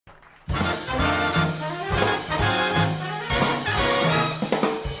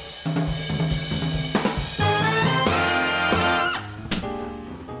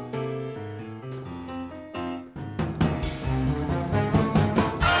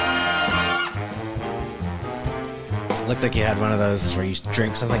looked like you had one of those where you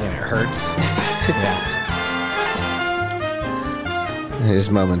drink something and it hurts. Yeah. I just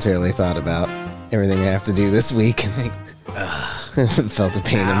momentarily thought about everything I have to do this week. Felt a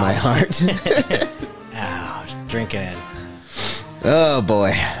pain in my heart. Ow, drink it in. Oh,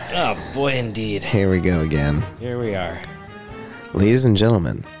 boy. Oh, boy, indeed. Here we go again. Here we are. Ladies and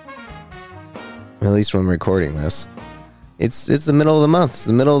gentlemen, at least when I'm recording this, it's the middle of the month. It's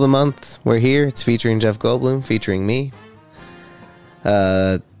the middle of the month. We're here. It's featuring Jeff Goldblum, featuring me.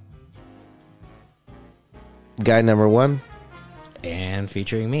 Guy number 1. And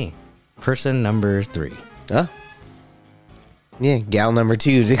featuring me. Person number 3. Oh. Yeah, gal number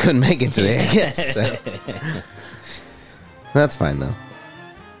 2 couldn't make it today, I guess. So. That's fine, though.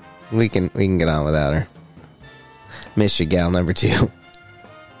 We can get on without her. Miss you, gal number 2.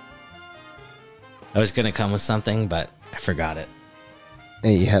 I was going to come with something, but I forgot it.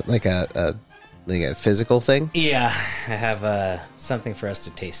 Hey, you had like a physical thing? Yeah, I have something for us to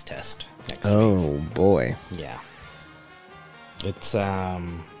taste test next week. Oh, boy. Yeah. It's, I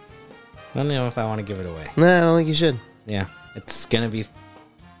don't know if I want to give it away. Nah, I don't think you should. Yeah, it's going to be,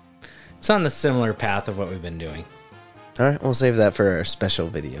 it's on the similar path of what we've been doing. All right, we'll save that for our special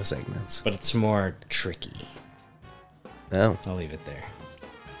video segments. But it's more tricky. Oh, I'll leave it there.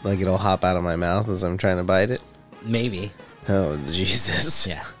 like it'll hop out of my mouth as I'm trying to bite it? Maybe. Oh, Jesus.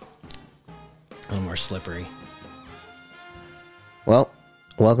 Yeah. A little more slippery. Well,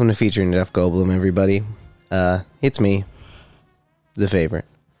 welcome to Featuring Jeff Goldblum, everybody. It's me, the favorite.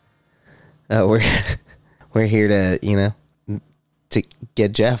 We're here to, to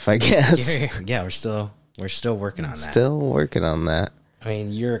get Jeff, I guess. Yeah, we're still working on that. Still working on that. I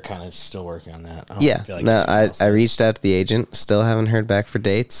mean, you're kind of still working on that. Yeah. No, I reached out to the agent. Still haven't heard back for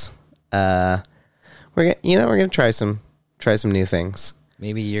dates. We're gonna try some new things.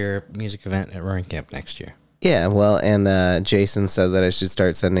 Maybe your music event at Roaring Camp next year. Yeah. Well, and Jason said that I should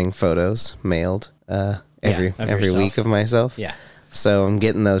start sending photos mailed every week of myself. Yeah. So I'm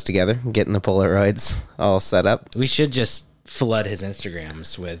getting those together. I'm getting the Polaroids all set up. We should just flood his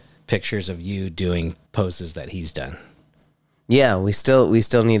Instagrams with pictures of you doing poses that he's done. Yeah, we still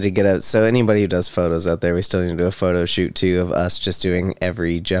need to get out. So anybody who does photos out there, we still need to do a photo shoot too of us just doing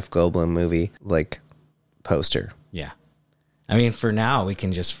every Jeff Goldblum movie like poster. Yeah. I mean, for now, we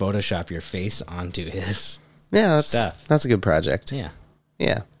can just Photoshop your face onto his stuff. That's a good project. Yeah.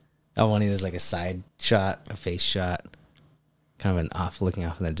 Yeah. Oh, when he does like a side shot, a face shot, kind of an looking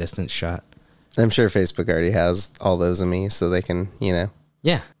off in the distance shot. I'm sure Facebook already has all those of me, so they can,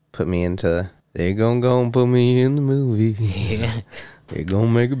 Yeah. put me into. They're gonna go and put me in the movies. Yeah. They're gonna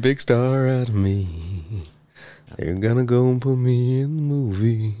make a big star out of me. They're gonna go and put me in the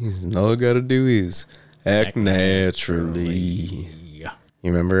movies, and all I gotta do is act naturally. Yeah.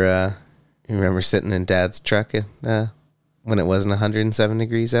 You remember sitting in Dad's truck when it wasn't 107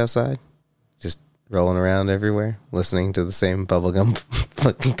 degrees outside, just rolling around everywhere, listening to the same bubblegum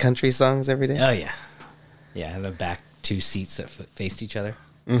fucking country songs every day? Oh, yeah. Yeah, and the back two seats that faced each other.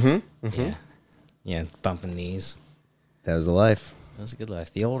 Mm-hmm. Yeah. Yeah, bumping knees. That was the life. That was a good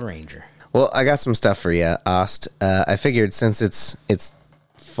life. The old Ranger. Well, I got some stuff for you, Ost. I figured since it's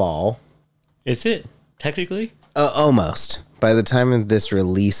fall. Is it, technically? Almost. By the time this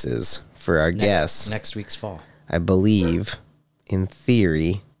releases for our guests. Next week's fall. I believe, in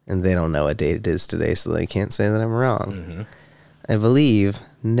theory, and they don't know what date it is today, so they can't say that I'm wrong. Mm-hmm. I believe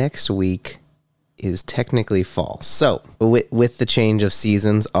next week is technically fall. So, with the change of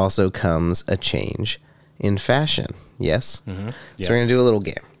seasons also comes a change in fashion. Yes? Mm-hmm. Yeah. So we're going to do a little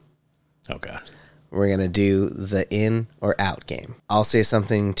game. Oh, God. We're going to do the in or out game. I'll say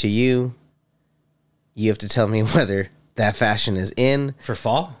something to you. You have to tell me whether that fashion is in For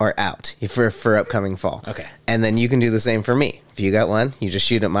fall? or out for upcoming fall. Okay. And then you can do the same for me. If you got one, you just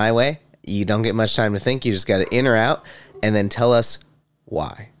shoot it my way. You don't get much time to think. You just got it in or out, and then tell us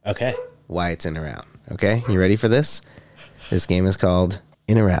why. Okay. Why it's in or out. Okay? You ready for this? This game is called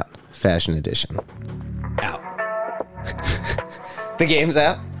In or Out Fashion Edition. Out. The game's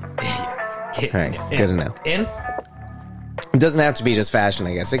out? All right, good to know. In? It doesn't have to be just fashion,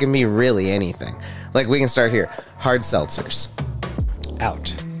 I guess. It can be really anything. Like, we can start here. Hard seltzers.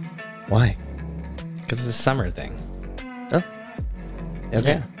 Out. Why? Because it's a summer thing. Oh.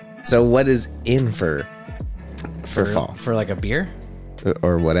 Okay. So what is in for fall? For like a beer?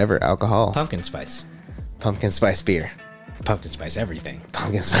 Or whatever, alcohol. Pumpkin spice. Pumpkin spice beer. Pumpkin spice everything.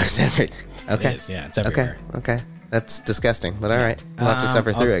 Pumpkin spice everything. Okay. It is, yeah, it's everywhere. Okay. That's disgusting, but all right. We'll have to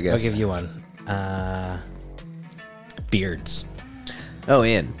suffer through, I guess. I'll give you one. Beards. Oh,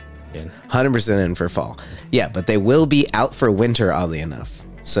 in. In. 100% in for fall. Yeah, but they will be out for winter, oddly enough.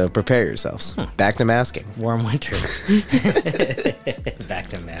 So prepare yourselves. Back to masking. Warm winter. Back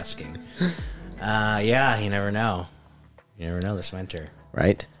to masking. Yeah, you never know. You never know this winter.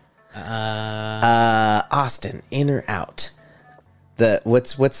 Right? Austin, in or out?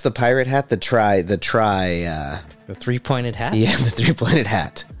 What's the pirate hat? The 3-pointed hat? Yeah, the 3-pointed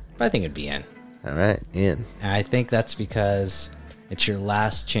hat. I think it'd be in. All right, in. And I think that's because it's your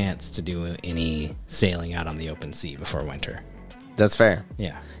last chance to do any sailing out on the open sea before winter. That's fair.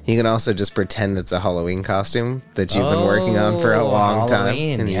 Yeah. You can also just pretend it's a Halloween costume that you've been working on for a long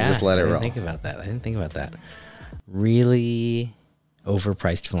Halloween, time, and you just let it roll. I didn't think about that. Really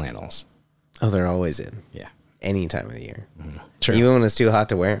overpriced flannels. Oh, they're always in. Yeah. Any time of the year. True. Even when it's too hot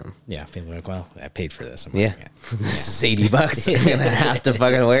to wear them. Yeah. People are like, well, I paid for this. Yeah. This is $80. I'm going to have to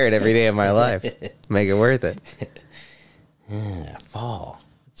fucking wear it every day of my life. Make it worth it. Fall.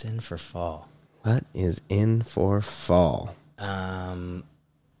 What's in for fall? What is in for fall?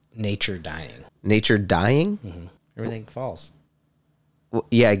 Nature dying. Nature dying? Mm-hmm. Everything falls. Well,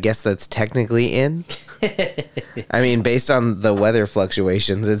 yeah, I guess that's technically in. I mean, based on the weather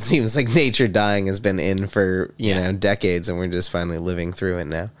fluctuations, it seems like nature dying has been in for, you know, decades, and we're just finally living through it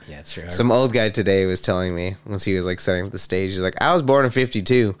now. Yeah, it's true. Some old guy today was telling me, once he was like setting up the stage, he's like, I was born in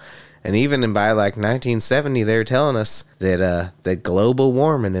 52. And even by like 1970, they were telling us that that global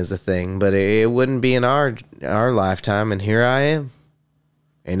warming is a thing, but it wouldn't be in our lifetime. And here I am,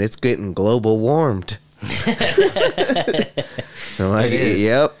 and it's getting global warmed. I'm like,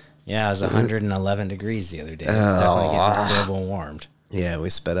 yep. Yeah, it was 111 degrees the other day. It's definitely getting global warmed. Yeah, we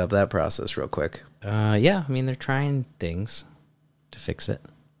sped up that process real quick. Yeah, I mean, they're trying things to fix it.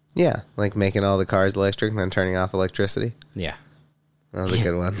 Yeah, like making all the cars electric and then turning off electricity. Yeah. That was a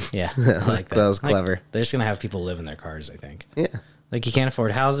good one. Yeah. that was clever. Like, they're just going to have people live in their cars, I think. Yeah. Like, you can't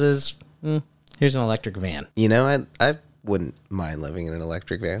afford houses. Here's an electric van. You know, I wouldn't mind living in an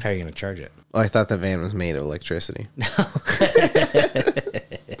electric van. How are you going to charge it? Oh, I thought the van was made of electricity.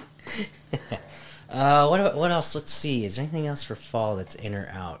 What else? Let's see. Is there anything else for fall that's in or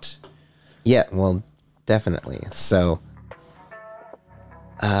out? Yeah, well, definitely. So,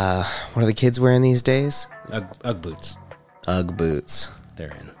 what are the kids wearing these days? Ugg boots. Ugg boots. They're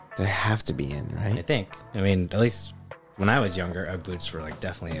in. They have to be in, right? I think. I mean, at least when I was younger, Ugg boots were like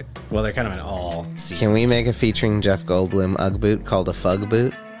definitely. Well, they're kind of an all season. Can we make a featuring Jeff Goldblum Ugg boot called a Fug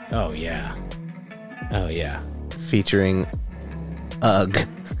boot? Oh yeah. Oh yeah. Featuring Ugg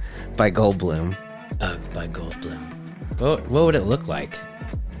by Goldblum. Ugg by Goldblum. What would it look like?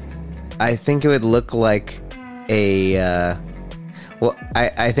 I think it would look like a. Well,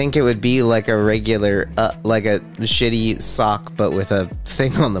 I think it would be like a regular, like a shitty sock, but with a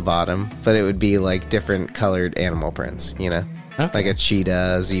thing on the bottom. But it would be like different colored animal prints, you know? Okay. Like a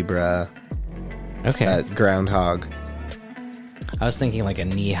cheetah, zebra, Okay. groundhog. I was thinking like a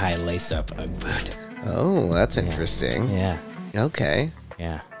knee-high lace-up Ugg boot. Oh, that's interesting. Yeah. Okay.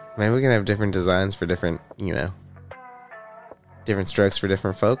 Yeah. Maybe we can have different designs for different, you know, different strokes for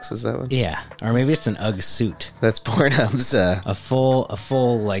different folks. Is that one? Yeah. Or maybe it's an Ugg suit. That's Pornhub's. A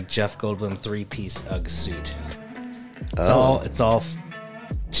full like Jeff Goldblum 3-piece Ugg suit. It's all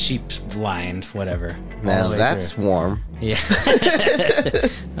sheep lined, whatever. Now that's warm. Yeah.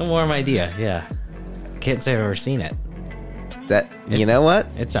 A warm idea. Yeah. Can't say I've ever seen it. You know what?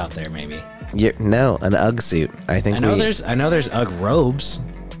 It's out there, maybe. No, an Ugg suit. I think I know there's Ugg robes.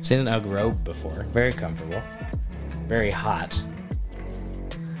 I've seen an Ugg robe before. Very comfortable. Very hot.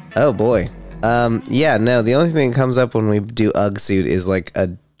 Oh boy. Yeah, no, the only thing that comes up when we do Ugg suit is like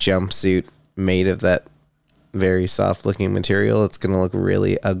a jumpsuit made of that very soft looking material. It's going to look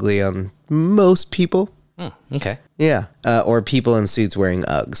really ugly on most people. Okay. Yeah. Or people in suits wearing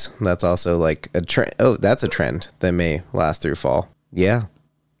Uggs. That's also like a trend. Oh, that's a trend that may last through fall. Yeah.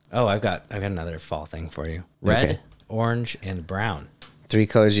 Oh, I've got another fall thing for you. Red, Okay. orange, and brown. 3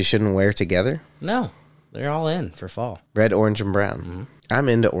 colors you shouldn't wear together. No, they're all in for fall. Red, orange, and brown. I'm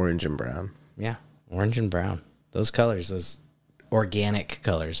into orange and brown. Yeah, orange and brown. Those colors, those organic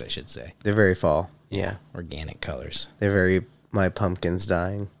colors, I should say. They're very fall. Yeah. Organic colors. They're very my pumpkin's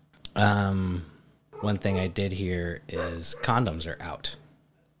dying. One thing I did hear is condoms are out.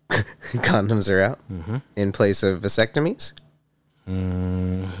 Condoms are out in place of vasectomies. I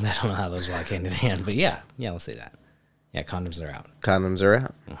don't know how those walk hand in hand, but yeah, we'll say that. Yeah, condoms are out. Condoms are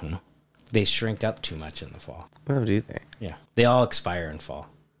out. They shrink up too much in the fall. Oh, do they? Yeah, they all expire in fall.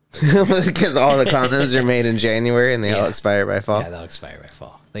 Because all the condoms are made in January and they all expire by fall. Yeah, they'll expire by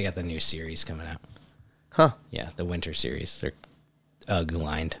fall. They got the new series coming out. Huh. Yeah, the winter series. They're Ugg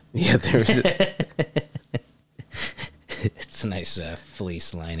lined. Yeah, there's. It's a nice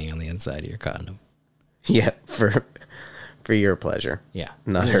fleece lining on the inside of your condom. Yeah, for For your pleasure. Yeah.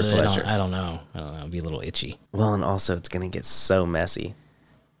 Not her pleasure. I don't know. It'd be a little itchy. Well, and also it's going to get so messy.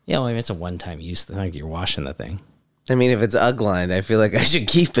 Yeah, well, I mean, it's a one-time use thing. Like you're washing the thing. I mean, if it's Uglined, I feel like I should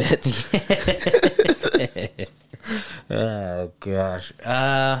keep it. Oh, gosh.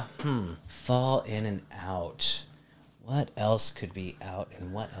 Fall in and out. What else could be out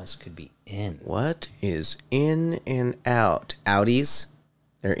and what else could be in? What is in and out? Outies?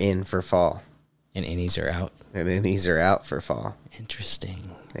 They're in for fall. And innies are out. And innies are out for fall.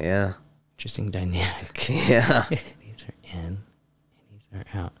 Interesting. Yeah. Interesting dynamic. Yeah. Innies are in. Innies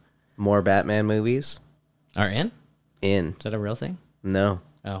are out. More Batman movies? Are in? In. Is that a real thing? No.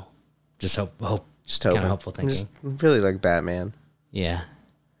 Oh. Just hope. Just hoping. Kind of hopeful thinking. Just really like Batman. Yeah.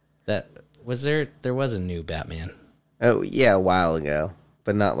 There was a new Batman. Oh, yeah, a while ago.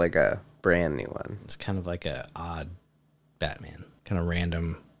 But not like a brand new one. It's kind of like a odd Batman. Kind of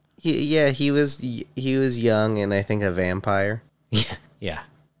random. He was young and I think a vampire. Yeah. Yeah.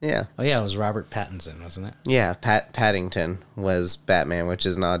 Yeah. Oh, yeah, it was Robert Pattinson, wasn't it? Yeah, Paddington was Batman, which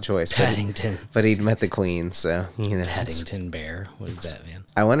is an odd choice. Paddington. But he'd met the Queen, so, you know. Paddington Bear was Batman.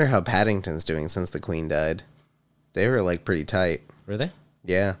 I wonder how Paddington's doing since the Queen died. They were, like, pretty tight. Were they?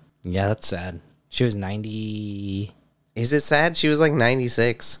 Yeah. Yeah, that's sad. She was 90. Is it sad? She was, like,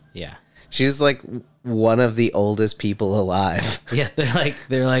 96. Yeah. She was, like, one of the oldest people alive. Yeah,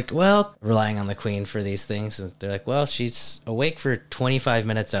 they're like, well, relying on the Queen for these things. They're like, well, she's awake for 25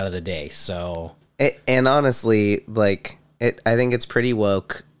 minutes out of the day, so. And honestly, like, I think it's pretty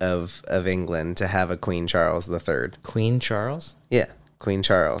woke of England to have a Queen Charles III. Queen Charles? Yeah, Queen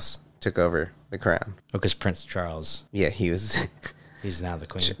Charles took over the crown. Oh, because Prince Charles. Yeah, he was. He's now the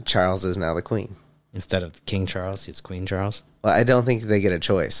Queen. Charles is now the Queen. Instead of King Charles, it's Queen Charles. Well, I don't think they get a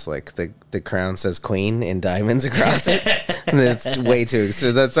choice. Like, the crown says Queen in diamonds across it. And it's way too...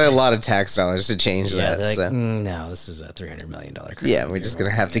 So that's a lot of tax dollars to change that. Like, so. No, this is a $300 million crown. Yeah, we're just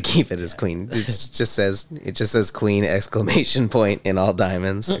going to have to keep it as Queen. It just says Queen exclamation point in all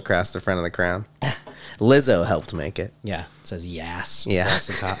diamonds across the front of the crown. Lizzo helped make it. Yeah, it says yes. Yeah. Across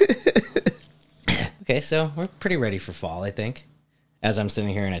the top. Okay, so we're pretty ready for fall, I think. As I'm sitting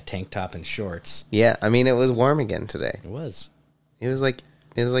here in a tank top and shorts. Yeah, I mean, it was warm again today. It was. It was like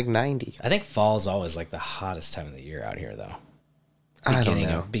 90. I think fall is always like the hottest time of the year out here, though. I don't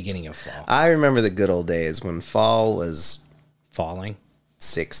know. Beginning of fall. I remember the good old days when fall was Falling.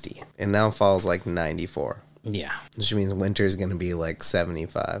 60, and now fall's like 94. Yeah. Which means winter's going to be like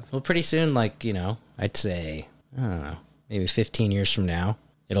 75. Well, pretty soon, like, I'd say, I don't know, maybe 15 years from now,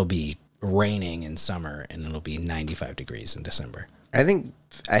 it'll be raining in summer and it'll be 95 degrees in December. I think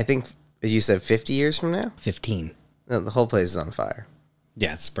you said 50 years from now? 15. No, the whole place is on fire.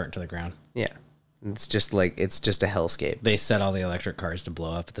 Yeah, it's burnt to the ground. Yeah. It's just a hellscape. They set all the electric cars to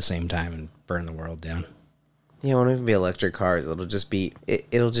blow up at the same time and burn the world down. Yeah, it won't even be electric cars. It'll just be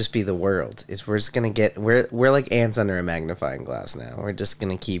the world. We're just gonna we're like ants under a magnifying glass now. We're just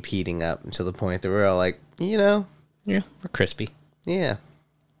gonna keep heating up until the point that we're all like, Yeah, we're crispy. Yeah.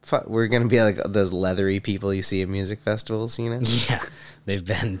 We're gonna be like those leathery people you see at music festivals, Yeah, they've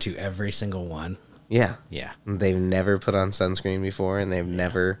been to every single one. Yeah. Yeah. They've never put on sunscreen before, and they've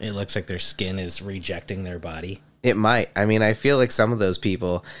never... It looks like their skin is rejecting their body. It might. I mean, I feel like some of those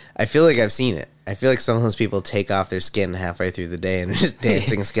people... I feel like I've seen it. I feel like some of those people take off their skin halfway through the day and are just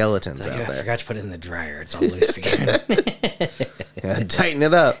dancing skeletons out I there. forgot to put it in the dryer. It's all loose again. Yeah, tighten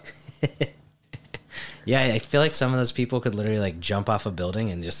it up. Yeah, I feel like some of those people could literally like jump off a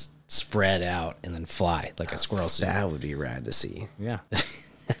building and just spread out and then fly like a squirrel suit. That would be rad to see. Yeah.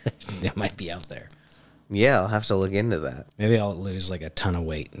 It might be out there. Yeah, I'll have to look into that. Maybe I'll lose like a ton of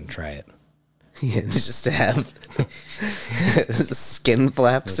weight and try it. Yeah, just to have a skin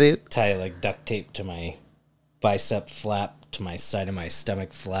flap suit. Tie like duct tape to my bicep flap, to my side of my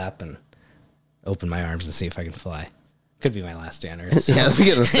stomach flap, and open my arms and see if I can fly. Could be my last stand. So. Yeah, I was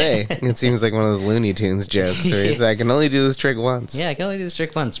gonna say. It seems like one of those Looney Tunes jokes where I can only do this trick once. Yeah, I can only do this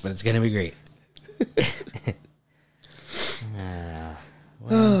trick once, but it's gonna be great.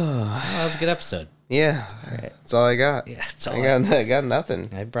 Well, that was a good episode. Yeah, that's all I got. Yeah, that's all I got nothing.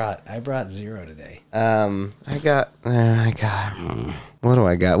 I brought 0 today. I got. What do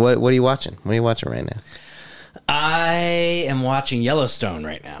I got? What are you watching? What are you watching right now? I am watching Yellowstone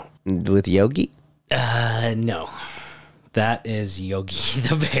right now. With Yogi? No, that is Yogi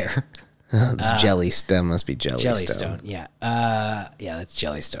the bear. It's Jellystone. Must be Jellystone. Yeah. Yeah, that's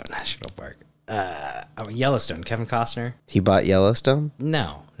Jellystone National Park. Yellowstone. Kevin Costner. He bought Yellowstone?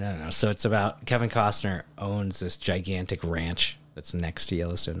 No. So it's about Kevin Costner owns this gigantic ranch that's next to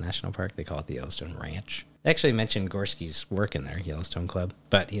Yellowstone National Park. They call it the Yellowstone Ranch. They actually mentioned Gorski's work in there, Yellowstone Club,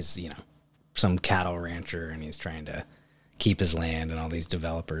 but he's some cattle rancher and he's trying to keep his land, and all these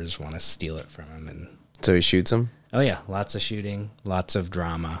developers want to steal it from him. And So he shoots him. oh yeah, lots of shooting, lots of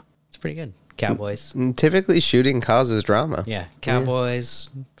drama. It's pretty good. Cowboys. Typically, shooting causes drama. Yeah, cowboys,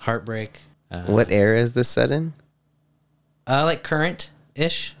 heartbreak. What era is this set in? Like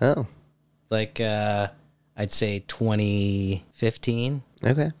current-ish. Oh, Like I'd say 2015.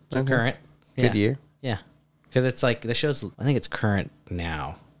 okay. Current. Good year. Yeah, because it's like the show's. I think it's current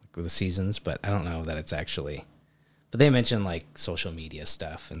now with the seasons, but I don't know that it's actually. But they mention like social media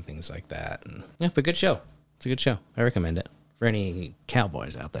stuff and things like that. And, yeah, but good show. It's a good show. I recommend it for any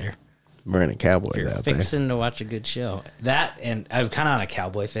cowboys out there. We're in a Cowboys You're out there. fixing to watch a good show. That, and I'm kind of on a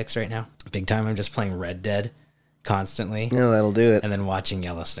cowboy fix right now. Big time. I'm just playing Red Dead constantly. Yeah, that'll do it. And then watching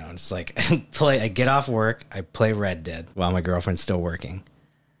Yellowstone. It's like I get off work, I play Red Dead while my girlfriend's still working.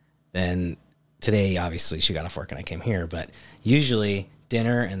 Then today, obviously, she got off work and I came here, but usually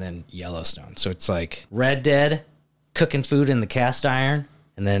dinner and then Yellowstone. So it's like Red Dead, cooking food in the cast iron,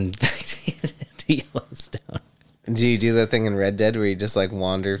 and then back to Yellowstone. Do you do that thing in Red Dead where you just like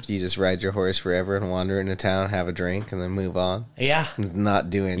wander? You just ride your horse forever and wander into town, have a drink, and then move on? Yeah. Not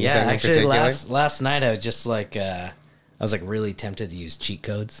do anything Yeah, in actually, particular? last night I was just like, I was like really tempted to use cheat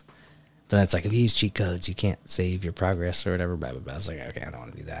codes. But then it's like, if you use cheat codes, you can't save your progress or whatever. Blah, blah, blah. I was like, okay, I don't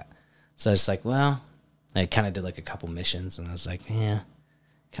want to do that. So I was like, well, I kind of did like a couple missions, and I was like, yeah,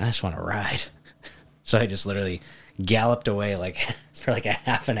 I just want to ride. So I just literally galloped away like for like a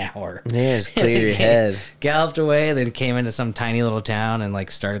half an hour. Yeah, just clear your head. Galloped away, then came into some tiny little town and like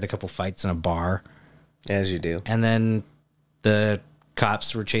started a couple fights in a bar. As you do. And then the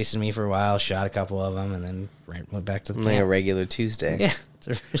cops were chasing me for a while, shot a couple of them, and then went back to the Like a camp. regular Tuesday. Yeah,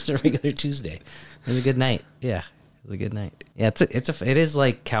 it's a regular Tuesday. It was a good night. Yeah, it was a good night. Yeah, it is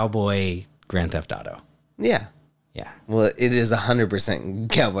like cowboy Grand Theft Auto. Yeah. Yeah, Well, it is 100%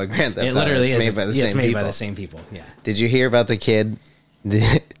 Cowboy Grand Theft it Auto. literally It's is. made by the Yeah, same it's made people. by the same people. Yeah. Did you hear about the kid?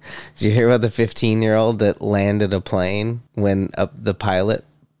 Did you hear about the 15-year-old that landed a plane when the pilot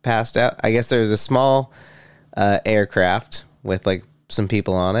passed out? I guess there was a small aircraft with like some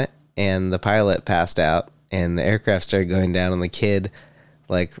people on it, and the pilot passed out, and the aircraft started going down, and the kid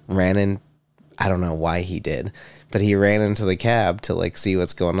like ran in. I don't know why he did, but he ran into the cab to like see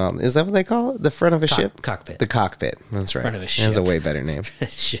what's going on. Is that what they call it? The front of a ship? Cockpit. The cockpit. That's right. Front of a That's a ship. way better name. Yeah,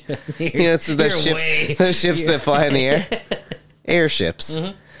 it's You're those ships. way- Those ships that fly in the air. Airships.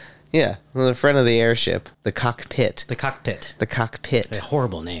 Mm-hmm. Yeah, the front of the airship. The cockpit. The cockpit. The cockpit. A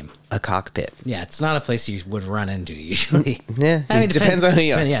horrible name. A cockpit. Yeah, it's not a place you would run into usually. Yeah, it depends on who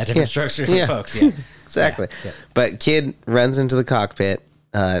you are. Yeah, different strokes for different folks. Yeah. Exactly. Yeah. But kid runs into the cockpit,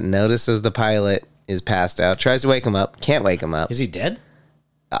 notices the pilot is passed out, tries to wake him up, can't wake him up. Is he dead?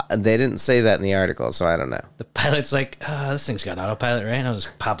 They didn't say that in the article, so I don't know. The pilot's like, oh, this thing's got autopilot, right? I'll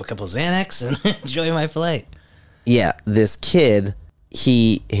just pop a couple Xanax and enjoy my flight. Yeah, this kid,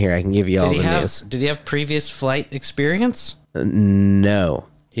 here, I can give you all the news. Did he have previous flight experience? No.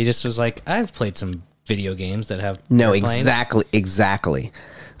 He just was like, I've played some video games that have No, airplanes." exactly.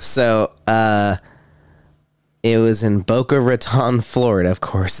 So, it was in Boca Raton, Florida. Of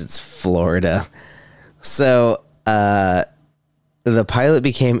course, it's Florida. So, the pilot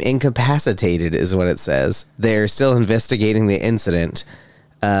became incapacitated, is what it says. They're still investigating the incident.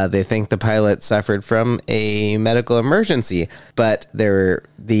 They think the pilot suffered from a medical emergency, but the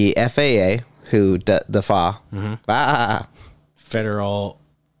FAA, the FAA, Federal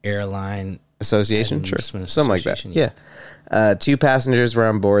Airline Association, sure, Administration something like that. Association, Yeah. 2 passengers were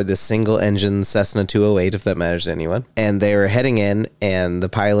on board this single-engine Cessna 208, if that matters to anyone. And they were heading in, and the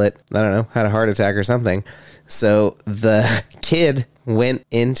pilot, I don't know, had a heart attack or something. So the kid went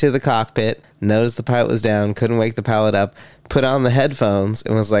into the cockpit, noticed the pilot was down, couldn't wake the pilot up, put on the headphones,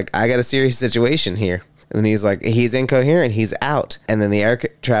 and was like, I got a serious situation here. And he's like, he's incoherent, he's out. And then the air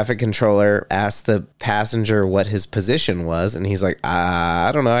traffic controller asked the passenger what his position was. And he's like,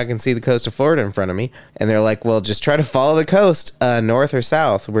 I don't know, I can see the coast of Florida in front of me. And they're like, well, just try to follow the coast, north or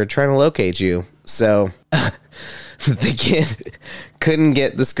south. We're trying to locate you. So the kid couldn't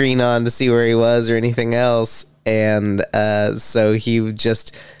get the screen on to see where he was or anything else. And so he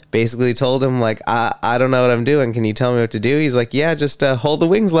just basically told him, like, I don't know what I'm doing. Can you tell me what to do? He's like, yeah, just hold the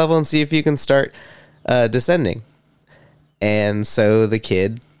wings level and see if you can start descending. And so the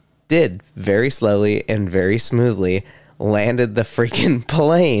kid did, very slowly and very smoothly, landed the freaking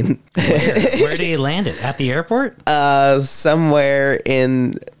plane. Where did he land it? At the airport? Somewhere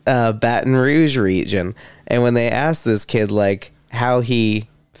in Baton Rouge region. And when they asked this kid, like, how he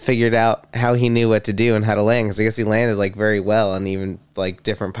figured out how he knew what to do and how to land, because I guess he landed like very well, and even like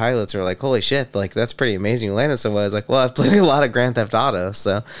different pilots are like, holy shit, like that's pretty amazing, you landed so well. I was like, well, I've played a lot of Grand Theft Auto,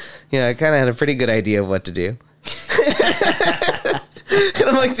 so I kind of had a pretty good idea of what to do. And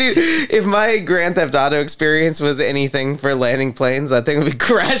I'm like, dude, if my Grand Theft Auto experience was anything for landing planes, that thing would be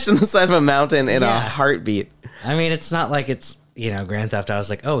crashed on the side of a mountain in a Yeah. heartbeat. I mean, it's not like it's, Grand Theft Auto was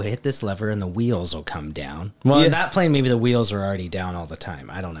like, oh, hit this lever and the wheels will come down. Well, Yeah. in that plane, maybe the wheels are already down all the time.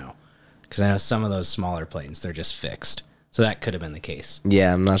 I don't know. Because I know some of those smaller planes, they're just fixed. So that could have been the case.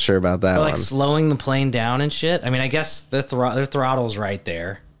 Yeah, I'm not sure about that But one. like slowing the plane down and shit. I mean, I guess their throttle's right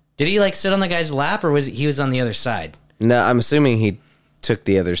there. Did he like sit on the guy's lap or was he was on the other side? No, I'm assuming he took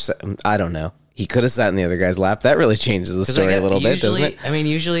the other side. I don't know. He could have sat in the other guy's lap. That really changes the 'Cause story I a guess little bit, doesn't it? I mean,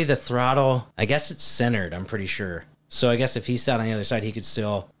 usually the throttle, I guess it's centered, I'm pretty sure. So I guess if he sat on the other side, he could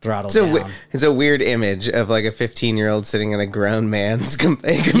still throttle down. It's a weird image of like a 15-year-old ssitting in a grown man's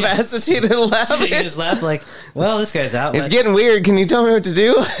incapacitated lap. Sitting in his lap like, well, this guy's out. It's getting weird. Can you tell me what to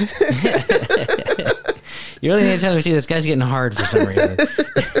do? You really need to tell me, too, this guy's getting hard for some reason.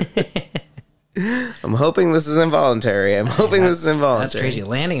 I'm hoping this is involuntary. That's crazy.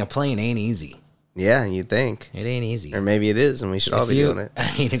 Landing a plane ain't easy. Yeah, you'd think. It ain't easy. Or maybe it is, and we should all be doing it.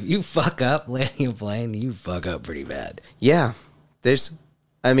 I mean, if you fuck up landing a plane, you fuck up pretty bad. Yeah.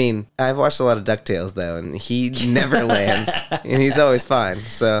 I've watched a lot of DuckTales, though, and he never lands, and he's always fine.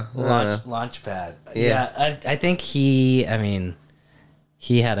 So, I don't know. Launch pad. Yeah. I think he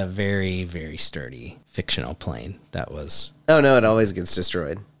had a very, very sturdy fictional plane that was, Oh, no, it always gets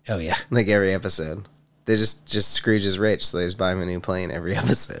destroyed. oh, yeah. Like every episode. They just Scrooge is rich, so they just buy him a new plane every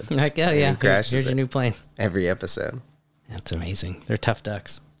episode. Like, oh, yeah, crashes here's your it. new plane. Every episode. That's amazing. They're tough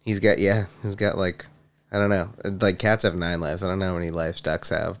ducks. He's got like, I don't know. Like cats have 9 lives. I don't know how many lives ducks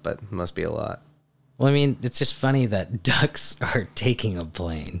have, but it must be a lot. Well, I mean, it's just funny that ducks are taking a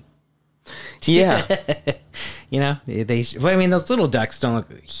plane. Yeah. Those little ducks don't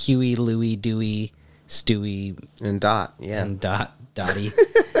look Huey, Louie, Dewey, Stewie, And Dot, yeah. and Dottie.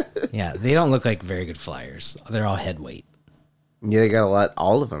 Yeah, they don't look like very good flyers. They're all head weight. Yeah, they got a lot.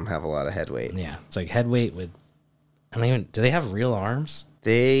 All of them have a lot of head weight. Yeah, it's like head weight with. I don't even. Do they have real arms? I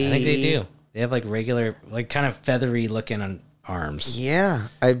They, think they do. They have like regular, like kind of feathery looking on arms. Yeah,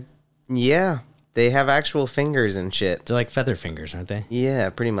 they have actual fingers and shit. They're like feather fingers, aren't they? Yeah,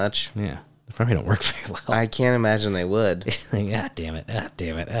 pretty much. Yeah, they probably don't work very well. I can't imagine they would. Like, ah, damn it! Ah,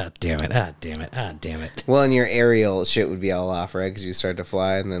 damn it! Ah, damn it! Ah, damn it! Ah, damn it! Well, and your aerial shit would be all off, right? Because you start to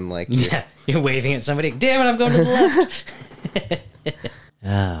fly, and then like, Yeah, you're waving at somebody. Damn it! I'm going to the left.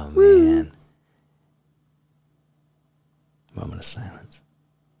 Oh man! Moment of silence.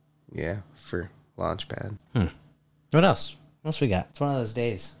 yeah, for Launchpad. What else? What else we got? It's one of those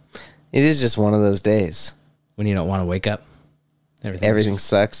days It is just one of those days. when you don't want to wake up. Everything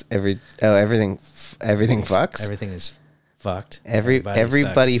sucks. Everything fucks. Everything is fucked.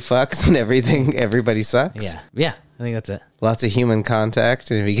 Everybody sucks. fucks and everybody sucks. Yeah. I think that's it. Lots of human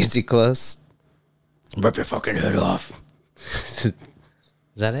contact, and if he gets too close, Rip your fucking head off. Is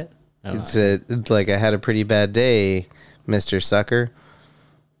that it? I don't know. it's like I had a pretty bad day, Mr. Sucker.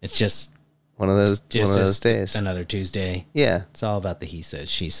 It's just One of those days. Another Tuesday. Yeah. It's all about the he says,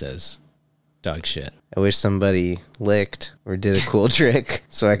 she says, dog shit. I wish somebody licked or did a cool trick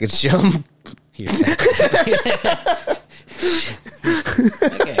so I could show them.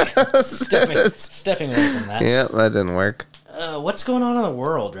 Okay. Stepping away from that. Yeah, that didn't work. What's going on in the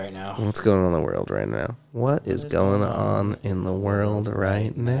world right now? What's going on in the world right now? What is going on in the world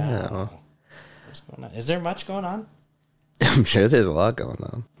right now? What's going on? Is there much going on? I'm sure there's a lot going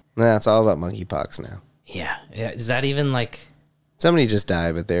on. Nah, it's all about monkeypox now. Yeah. Is that even like... Somebody just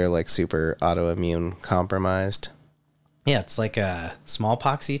died, but they're like super autoimmune compromised. Yeah, it's like a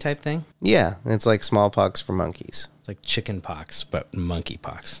smallpoxy type thing. Yeah, it's like smallpox for monkeys. It's like chicken pox, but monkey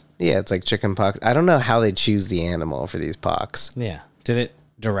pox. Yeah, it's like chicken pox. I don't know how they choose the animal for these pox. Yeah. Did it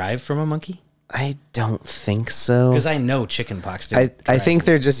derive from a monkey? I don't think so. Because I know chicken pox I did. think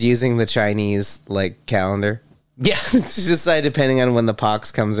they're just using the Chinese like calendar. Yeah. It's just like depending on when the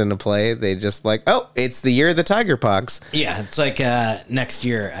pox comes into play, they just like, oh, it's the year of the tiger pox. Yeah, it's like next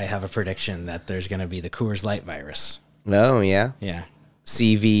year I have a prediction that there's going to be the Coors Light virus. Oh yeah, Yeah.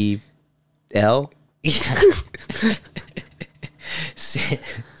 CVL. Yeah.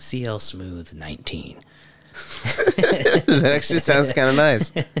 CL Smooth 19. That actually sounds kind of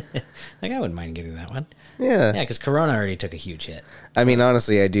nice. Like, I wouldn't mind getting that one. Yeah. Yeah, because Corona already took a huge hit. I mean,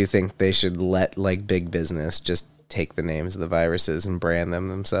 honestly, I do think they should let like big business just take the names of the viruses and brand them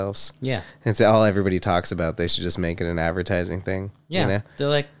themselves. Yeah. It's all everybody talks about. They should just make it an advertising thing. Yeah. You know? They're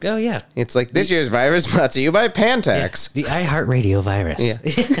like, oh, yeah. It's like this year's virus brought to you by Pantax. The iHeartRadio virus. Yeah.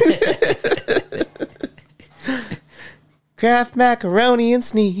 Kraft macaroni and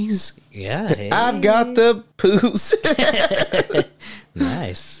sneeze. Yeah. Hey. I've got the poos.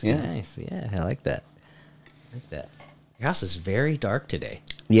 Nice. Yeah. Nice. Yeah, I like that. Like that. Your house is very dark today.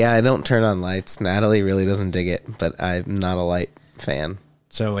 Yeah, I don't turn on lights. Natalie really doesn't dig it, but I'm not a light fan.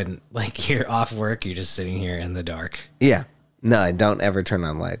 So when like you're off work, you're just sitting here in the dark. Yeah. No, I don't ever turn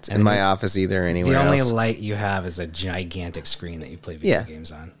on lights in my office either or anywhere The only else. light you have is a gigantic screen that you play video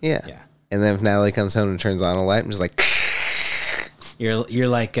games on. Yeah. Yeah. And then if Natalie comes home and turns on a light, I'm just like, You're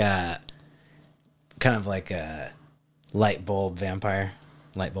like kind of like a light bulb vampire.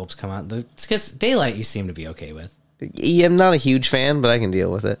 Light bulbs come on. It's because daylight you seem to be okay with. yeah, I'm not a huge fan, but I can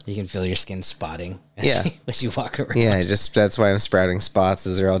deal with it. You can feel your skin spotting Yeah. as you walk around. Yeah, that's why I'm sprouting spots,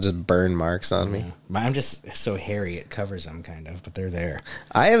 is they're all just burn marks on me. I'm just so hairy it covers them kind of, but they're there.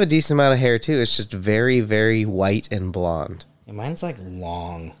 I have a decent amount of hair too. It's just very, very white and blonde. And mine's like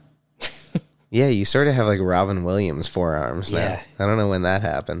long. Yeah, you sort of have like Robin Williams forearms now. Yeah. I don't know when that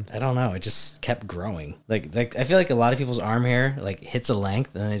happened. I don't know. It just kept growing. Like I feel like a lot of people's arm hair like hits a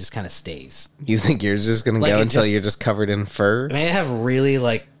length and then it just kind of stays. You think you're just going to Like go it until just- you're just covered in fur? I mean, I have really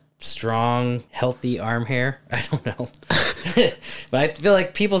like strong, healthy arm hair. I don't know. But I feel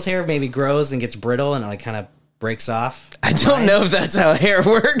like people's hair maybe grows and gets brittle and it like kind of breaks off. I don't know if that's how hair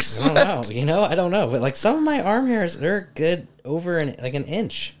works. I don't know. You know, I don't know. But like some of my arm hairs, they're good over like an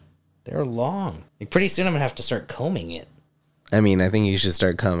inch. They're long. Like pretty soon I'm gonna have to start combing it. I mean, I think you should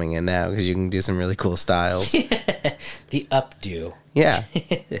start combing it now because you can do some really cool styles. The updo. Yeah.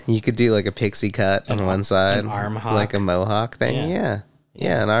 You could do like a pixie cut on one side. an arm hawk. Like a mohawk thing. Yeah.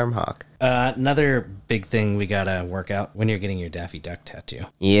 Yeah, an arm hawk. Another big thing we gotta work out when you're getting your Daffy Duck tattoo.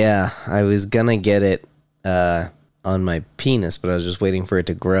 Yeah, I was gonna get it on my penis, but I was just waiting for it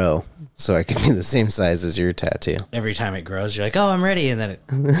to grow so I could be the same size as your tattoo. Every time it grows, you're like, "Oh, I'm ready," and then it.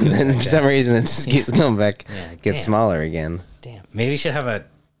 And then for some reason, it just keeps going back, Yeah, get damn. smaller again. Damn. Maybe you should have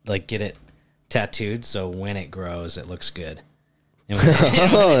get it tattooed so when it grows, it looks good. And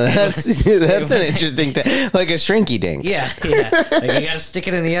Oh, that's an interesting like a shrinky dink. yeah. Like you gotta stick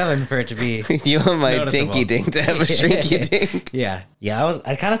it in the oven for it to be. You want my Noticeable. dinky dink to have a shrinky dink? Yeah.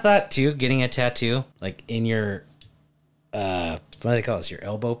 I kind of thought too, getting a tattoo like in your, what do they call this? Your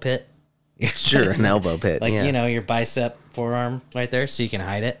elbow pit. Sure, an elbow pit. Like, yeah. you know, your bicep forearm right there, so you can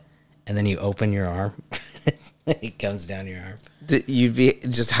hide it. And then you open your arm. It comes down your arm. You'd be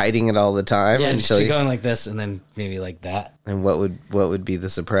just hiding it all the time Yeah, just until be you. going like this and then maybe like that. And what would be the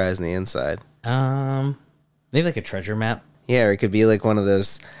surprise on the inside? Maybe like a treasure map. Yeah, or it could be like one of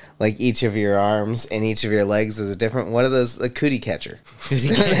those, like each of your arms and each of your legs is a different one of those, like cootie catcher.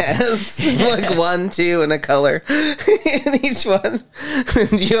 So it has like 1, 2, and a color in each one.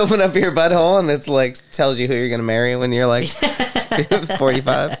 You open up your butthole and it's like tells you who you're gonna marry when you're like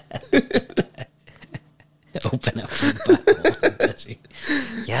 45. Open up your butthole.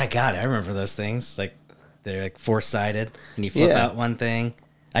 Yeah, God, I remember those things. Like, they're like 4-sided and you flip Yeah. out one thing.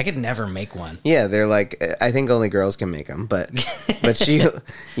 I could never make one. Yeah, they're like, I think only girls can make them, but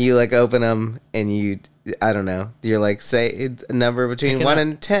you like open them and you, I don't know, you're like, say a number between Pick it 1 up.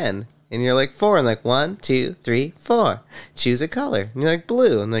 and 10, and you're like 4, and like 1, 2, 3, 4. Choose a color, and you're like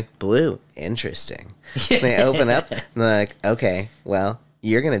blue, and like blue, interesting. And they open up, and they're like, okay, well,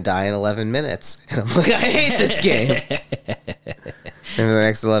 you're gonna die in 11 minutes, and I'm like, I hate this game. And for the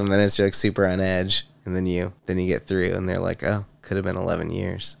next 11 minutes, you're like super on edge, and then you get through, and they're like, oh, could have been 11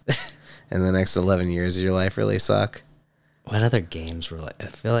 years. And the next 11 years of your life really suck. What other games were like? I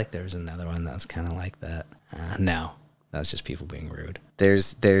feel like there was another one that was kind of like that. No, that was just people being rude.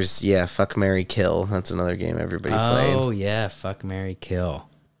 There's Fuck, Marry, Kill. That's another game everybody Oh, played. yeah. Fuck, marry, kill.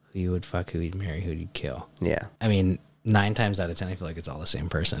 Who you would fuck, who you'd marry, who you'd kill. Yeah. I mean, 9 times out of 10, I feel like it's all the same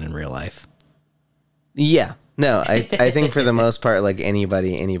person in real life. Yeah. No, I think for the most part, like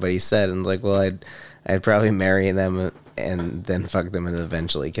anybody said, and it's like, well, I'd probably marry them and then fuck them and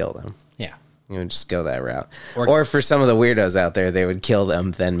eventually kill them. Yeah. You would just go that route. Or- Or for some of the weirdos out there, they would kill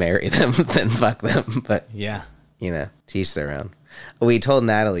them, then marry them, then fuck them. But, Yeah. you know, teach their own. We told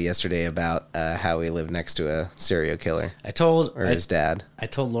Natalie yesterday about how we live next to a serial killer, or his dad. I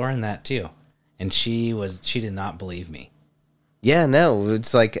told Lauren that too. And she did not believe me. Yeah, no,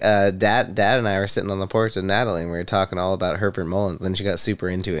 it's like Dad and I were sitting on the porch with Natalie, and we were talking all about Herbert Mullins. Then she got super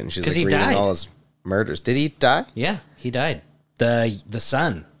into it, and she's 'Cause like he reading died. all his murders. Did he die? Yeah, he died. The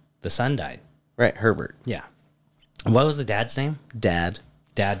son died. Right, Herbert. Yeah. What was the dad's name? Dad.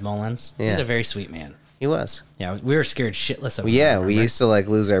 Dad Mullins. He was Yeah. a very sweet man. He was. Yeah, we were scared shitless of him. Yeah, I we remember. used to like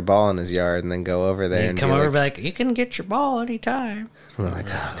lose our ball in his yard and then go over there He'd and come be over like, and be like, you can get your ball anytime. we're like,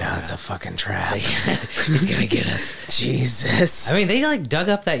 oh god, it's a fucking trap. He's gonna get us. Jesus. I mean, they like dug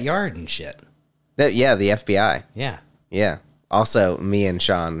up that yard and shit. Yeah, the FBI. Yeah. Yeah. Also, me and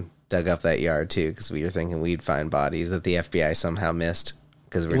Sean dug up that yard too because we were thinking we'd find bodies that the FBI somehow missed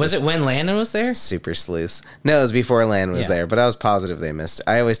because we're Was just it when Landon was there? super sleuths. No, it was before Landon was Yeah. there, but I was positive they missed it.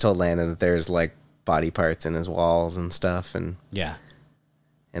 I always told Landon that there's like body parts in his walls and stuff, and Yeah.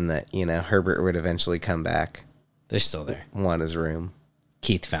 that, you know, Herbert would eventually come back, They're still there. want his room.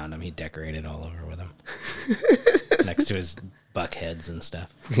 Keith found him. He decorated all over with him. Next to his buck heads and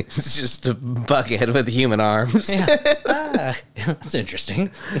stuff. It's just a bucket with human arms. Yeah. That's interesting.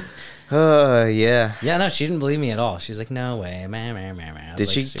 Oh, yeah. Yeah, no, she didn't believe me at all. She was like, no way. Meh, meh, meh, meh. I was Did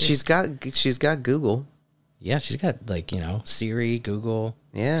like, she? "Seriously?" She's got Google. Yeah, she's got like, Siri, Google.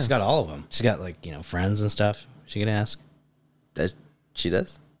 Yeah. She's got all of them. She's got like, friends and stuff. She could ask. Does she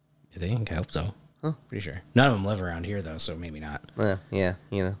does? I think. I hope so. Pretty sure. None of them live around here though, so maybe not. Yeah,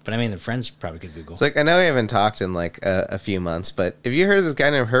 you know. But I mean, the friends probably could Google. It's like, I know we haven't talked in like a few months, but have you heard of this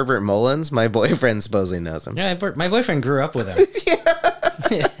guy named Herbert Mullins? My boyfriend supposedly knows him. Yeah, my boyfriend grew up with him.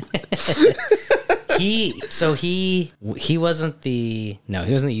 he wasn't the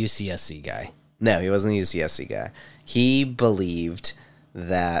UCSC guy. No, he wasn't the UCSC guy. He believed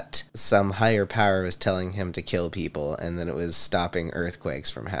that some higher power was telling him to kill people, and that it was stopping earthquakes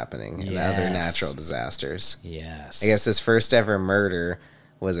from happening and other Yes. natural disasters. Yes. I guess his first ever murder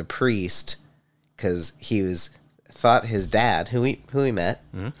was a priest, because thought his dad, who he met,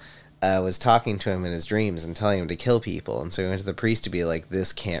 was talking to him in his dreams and telling him to kill people, and so he went to the priest to be like,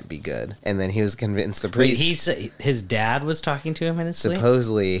 "This can't be good." And then he was convinced the Wait, priest. his dad was talking to him in his sleep?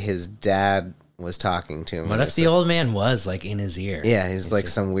 Supposedly his dad was talking to him. What in if his the old man was like in his ear? Yeah, he's like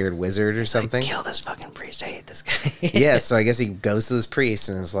some weird wizard or something. Kill this fucking priest. I hate this guy. Yeah, so I guess he goes to this priest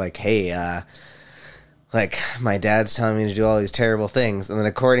and is like, "Hey, like my dad's telling me to do all these terrible things." And then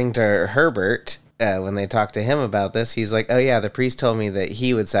according to Herbert, when they talked to him about this, he's like, "Oh yeah, the priest told me that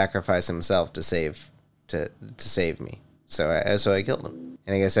he would sacrifice himself to save me. So I killed him."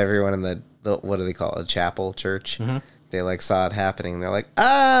 And I guess everyone in the what do they call it, a chapel church? They like saw it happening. They're like,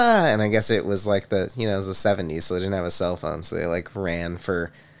 "Ah!" And I guess it was like it was the 70s, so they didn't have a cell phone, so they like ran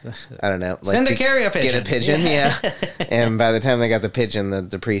for, I don't know, like Send a to carrier pigeon. get a pigeon, yeah. And by the time they got the pigeon,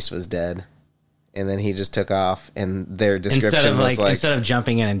 the priest was dead, and then he just took off. And their description was like, instead of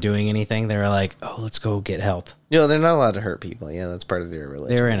jumping in and doing anything, they were like, "Oh, let's go get help." no, they're not allowed to hurt people. Yeah, that's part of their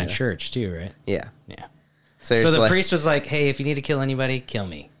religion. They were in a yeah. church too, right? Yeah. Yeah. So, So it's the like, priest was like, "Hey, if you need to kill anybody, kill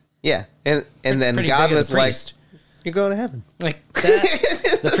me." yeah, and then Pretty God big of was the like, priest. "You're going to heaven." Like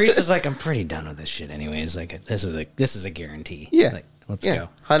that, the priest is like, "I'm pretty done with this shit, anyways. Like, this is a guarantee. Yeah, like, let's yeah, go."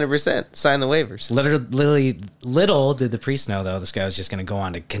 100%. Sign the waivers. Literally, little did the priest know though, this guy was just going to go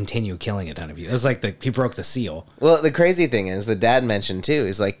on to continue killing a ton of you. It was like he broke the seal. Well, the crazy thing is, the dad mentioned too.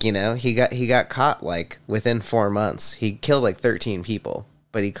 Is like, he got caught like within 4 months. He killed like 13 people,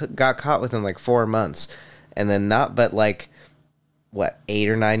 but he got caught within like 4 months, and then like what, 8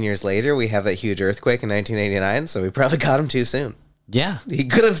 or 9 years later, we have that huge earthquake in 1989. So we probably caught him too soon. Yeah, He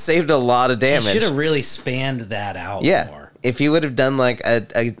could have saved a lot of damage. should have really spanned that out Yeah. more. If he would have done like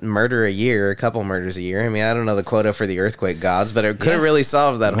a murder a year, a couple murders a year, I mean, I don't know the quota for the earthquake gods, but it could have Yeah. really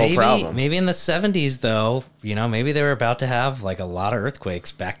solved that whole problem. Maybe in the 70s though, maybe they were about to have like a lot of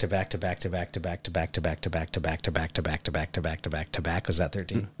earthquakes back to back to back to back to back to back to back to back to back to back to back to back to back to back to back. Was that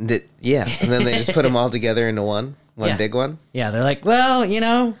 13? Yeah, and then they just put them all together into one Yeah. big one. Yeah, they're like, well,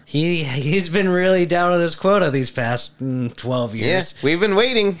 he's been really down on his quota these past 12 Yeah, years. we've been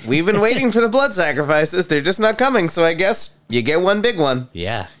waiting. We've been waiting for the blood sacrifices. They're just not coming, so I guess you get one big one.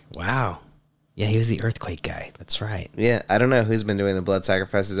 Yeah. Wow. Yeah, he was the earthquake guy. That's right. Yeah, I don't know who's been doing the blood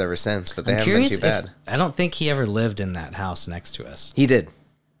sacrifices ever since, but they haven't been too bad. I don't think he ever lived in that house next to us. He did.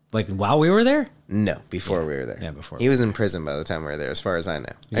 Like while we were there? No, before we were there. Yeah, before He was in prison by the time we were there, as far as I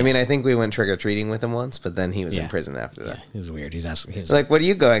know. I mean, I think we went trick-or-treating with him once, but then he was in Yeah. prison after that. Yeah, he was weird. He was Like, what are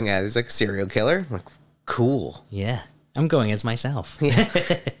you going at? He's like, serial killer? I'm like, cool. yeah, I'm going as myself.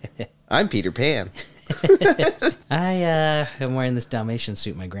 I'm Peter Pan. I am wearing this Dalmatian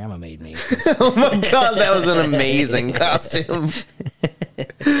suit my grandma made me. Oh my god, that was an amazing costume.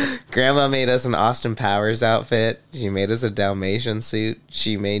 Grandma made us an Austin Powers outfit. She made us a Dalmatian suit.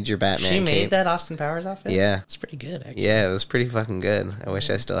 She made your Batman She cape. made that Austin Powers outfit? Yeah. It's pretty good, actually. Yeah, it was pretty fucking good. I wish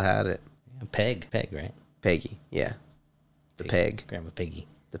I still had it. Peg, right? Peggy, yeah. The peg. Grandma Piggy.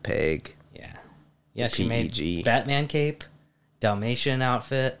 The peg. Yeah. Yeah, The she PEG. made Batman cape, Dalmatian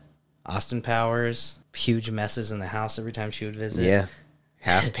outfit, Austin Powers, huge messes in the house every time she would visit. Yeah.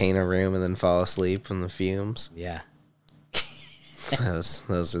 Half paint a room and then fall asleep from the fumes. Yeah.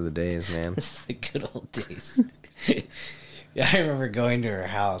 Those are the days, man. This is the good old days. Yeah, I remember going to her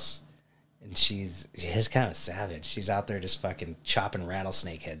house, and she's kind of savage. She's out there just fucking chopping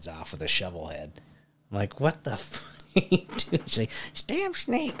rattlesnake heads off with a shovel head. I'm like, what the fuck are you doing? She's like, damn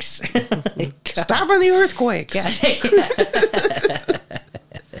snakes. Stopping the earthquakes.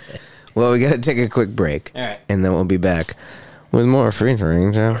 Well, we got to take a quick break. All right. And then we'll be back with more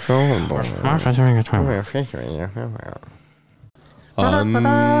featuring Jeff Goldblum.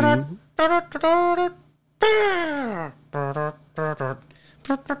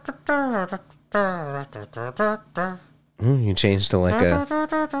 You changed to like a...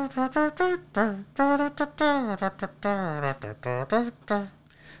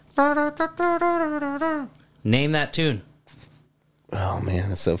 Name that tune. Oh, man,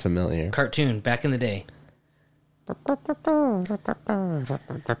 that's so familiar. Cartoon, back in the day.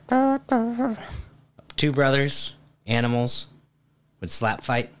 Two brothers, animals, would slap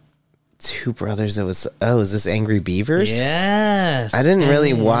fight. Two brothers that was... Oh, is this Angry Beavers? Yes. I didn't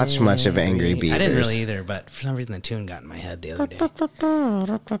really watch much of Angry Beavers. I didn't really either, but for some reason the tune got in my head the other day.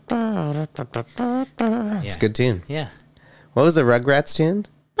 It's a good tune. Yeah. What was the Rugrats tune?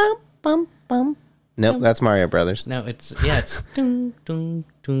 Bum, bum, bum. Nope, that's Mario Brothers. No, it's dun, dun,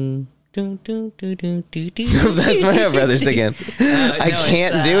 dun, dun, dun, dun, dun, dun, dun. That's Mario Brothers again. I no,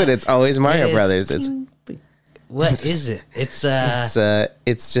 can't do it. It's always Mario Brothers. What is it? It's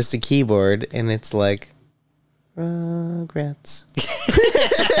it's just a keyboard, and it's like Rugrats.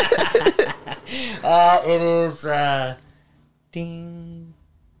 It is ding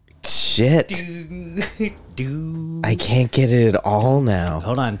Shit, doo doo. I can't get it at all now.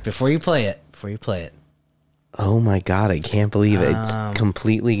 Hold on, before you play it. Oh my god, I can't believe it. It's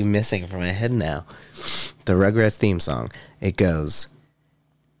completely missing from my head now. The Rugrats theme song. It goes.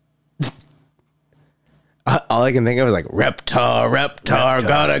 All I can think of is like Reptar,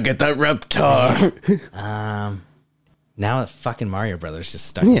 gotta get that Reptar. Now fucking Mario Brothers just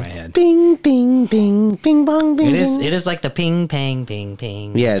stuck in my head. Bing, bing, bing, bing, bong, bing. It is like the ping, pang, ping,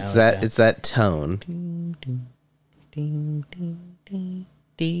 ping. Yeah, it's that tone. Ding, ding, ding, ding, ding,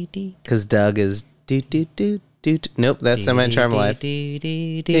 dee, dee. Because Doug is do do do do. Nope, that's Semi Charm Life.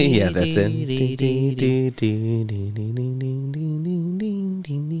 Yeah, that's it.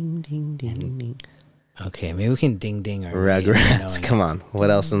 Okay, maybe we can ding ding our Rugrats. Come on, what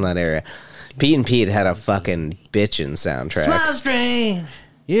else in that area? Pete and Pete had a fucking bitchin' soundtrack. Smile strange,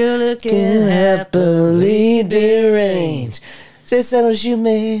 you're looking Happily deranged. Say, settle you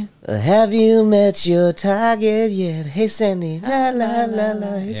may. Have you met your target yet? Hey, Sandy. La la la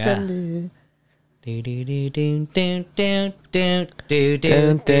la. Hey, Sandy. Do do do do do do do do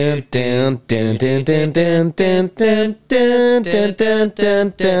Dun do dun dun dun dun dun dun dun dun dun dun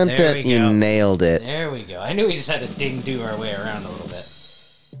dun dun There dun. we You go. nailed it. There we go. I knew we just had to ding do our way around a little bit.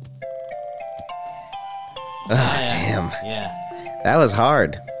 Oh, damn. Yeah. That was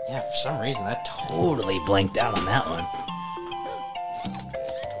hard. Yeah, for some reason I totally blanked out on that one.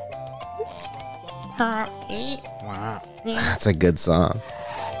 That's a good song.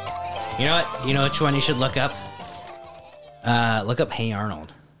 You know what? You know which one you should look up? Look up Hey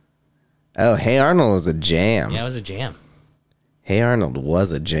Arnold. Oh, Hey Arnold was a jam. Yeah, it was a jam. Hey Arnold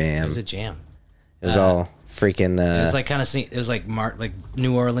was a It jam. was a jam. It was all freaking. It was like kind of it was like like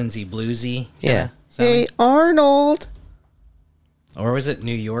New Orleansy bluesy. Yeah. sounding. Hey Arnold. Or was it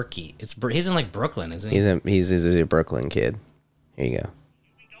New Yorkie? He's in like Brooklyn, isn't he? He's a Brooklyn kid. Here you go.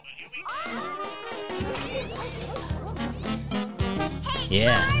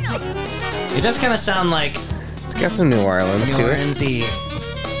 Yeah. It does kind of sound like It's got some New Orleans New to it. Orleansy.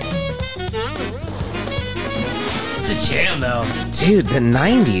 It's a jam though. Dude, the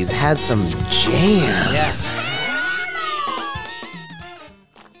 90s had some jams. Yes.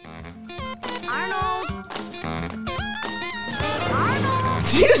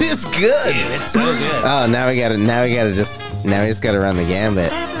 Dude, it's good. Dude, it's so good. Oh, now we just gotta run the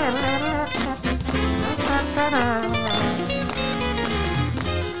gambit.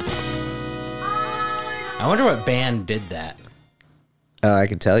 I wonder what band did that. Oh, I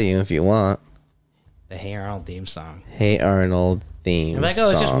could tell you if you want. The Hey Arnold theme song. Hey Arnold theme I'm like, oh,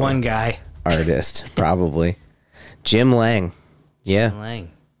 it's just song one guy. artist, probably. Jim Lang. Yeah.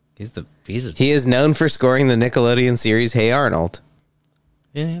 Lang. He's He is known for scoring the Nickelodeon series Hey Arnold.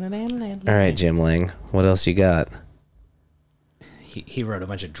 All right, Jim Lang. What else you got? He wrote a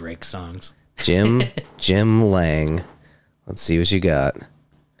bunch of Drake songs. Jim Lang. Let's see what you got.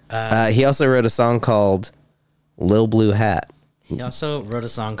 He also wrote a song called Lil Blue Hat. He also wrote a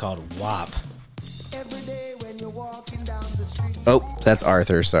song called WAP. Oh, that's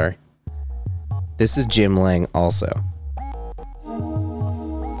Arthur, sorry. This is Jim Lang also.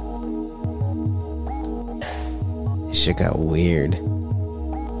 Shit got weird.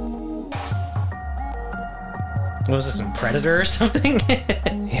 What was this, some Predator or something?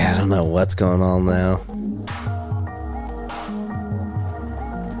 Yeah, I don't know what's going on now.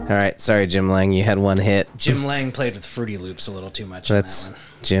 right, sorry, Jim Lang. You had one hit. Jim Lang played with Fruity Loops a little too much That's on that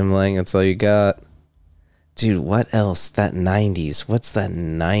one. Jim Lang. That's all you got. Dude, what else? That 90s. What's that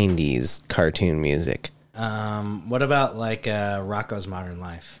 90s cartoon music? What about like Rocco's Modern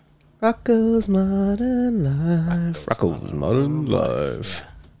Life? Rocco's Modern Life. Rocco's Modern Life. Yeah.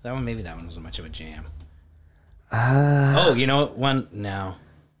 That one, maybe that one wasn't much of a jam. Ah. You know what? One, no.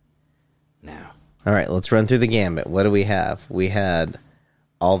 All right, let's run through the gambit. What do we have? We had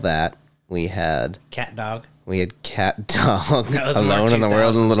all that. We had Cat Dog. We had Cat Dog. That was more Alone in the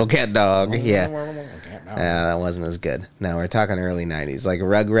World and Little Cat Dog. Yeah. Cat Dog. That wasn't as good. No, we're talking early 90s. Like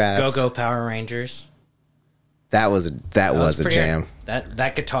Rugrats. Go Power Rangers. That was a pretty jam. good.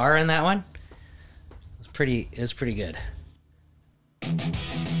 That guitar in that one was pretty good.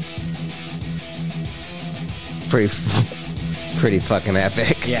 Pretty fucking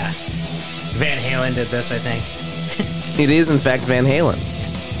epic. Yeah. Van Halen did this, I think. It is, in fact, Van Halen.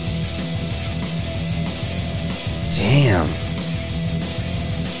 Damn.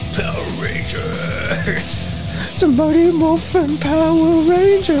 Power Rangers. Somebody Morphin Power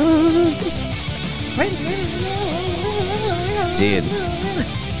Rangers. Dude.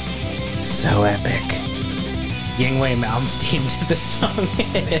 So epic. Yngwie Malmsteen did this song.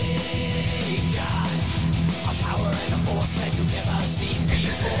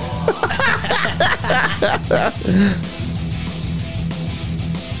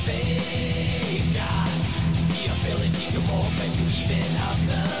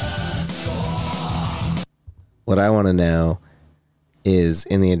 What I want to know is,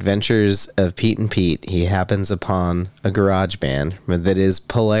 in the adventures of Pete and Pete, he happens upon a garage band that is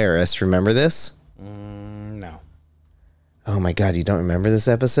Polaris. Remember this? No. Oh my God, you don't remember this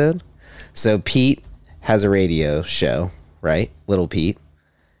episode? So Pete has a radio show, right? Little Pete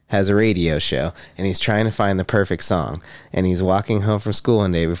has a radio show, and he's trying to find the perfect song. And he's walking home from school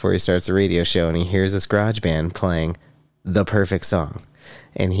one day before he starts the radio show, and he hears this garage band playing the perfect song.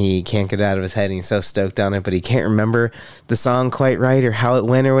 And he can't get it out of his head, and he's so stoked on it, but he can't remember the song quite right or how it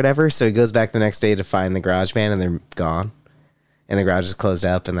went or whatever. So he goes back the next day to find the garage band, and they're gone. And the garage is closed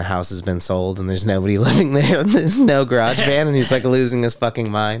up, and the house has been sold, and there's nobody living there. And there's no garage band, and he's like losing his fucking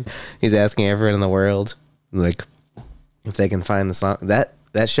mind. He's asking everyone in the world, like, if they can find the song. That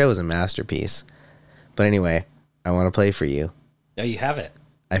show is a masterpiece. But anyway, I want to play for you. Oh, you have it.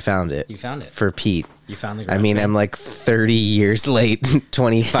 I found it. You found it. For Pete. You found the I mean, I'm like 30 years late,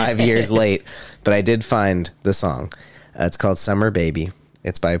 25 years late, but I did find the song. It's called Summer Baby.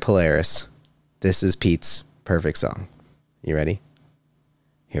 It's by Polaris. This is Pete's perfect song. You ready?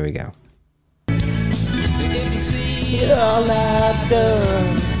 Here we go. If you see all I've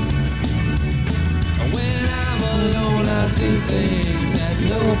done, when I'm alone, I do things that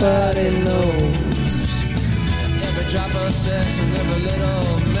nobody knows. Every drop of sex and every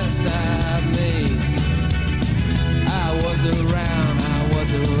little mess I've made. I was around.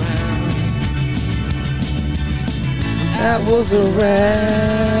 Nobody knows. I was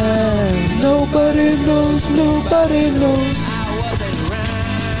around. Nobody knows. I was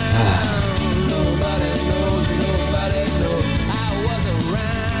around. Nobody knows. I was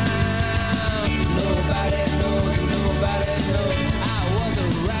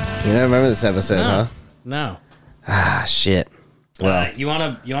around. You don't remember this episode, huh? No. Ah, shit. Well, you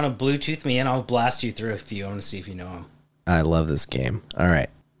wanna Bluetooth me in? I'll blast you through a few. I want to see if you know them. I love this game. All right.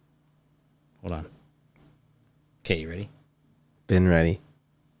 Hold on. Okay, you ready? Been ready.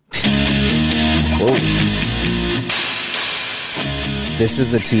 Whoa. This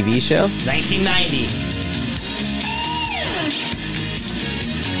is a TV show? 1990.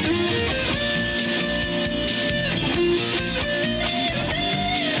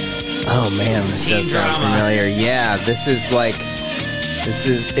 Oh man, this Teen does sound drama. familiar. Yeah, is this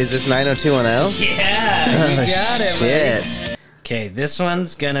 90210? Yeah, you got it, shit. buddy. Okay, this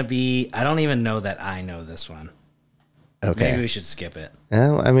one's gonna be, I don't even know that I know this one. Okay. Maybe we should skip it.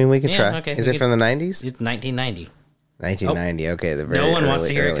 Oh, I mean, we could try. Okay, is it from the 90s? It's 1990. 1990. Okay, the very No one early, wants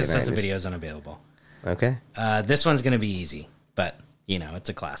to hear it because it says 90s. the video is unavailable. Okay. This one's gonna be easy, but it's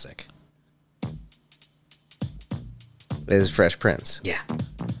a classic. This is Fresh Prince. Yeah,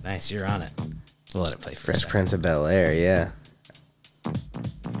 nice. You're on it. We'll let it play. Fresh Prince of Bel Air. Yeah.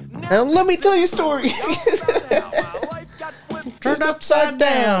 Now let me tell you a story. Turned upside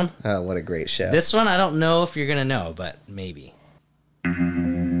down. Oh, what a great show. This one I don't know if you're gonna know, but maybe.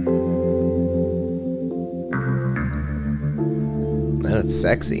 Oh, it's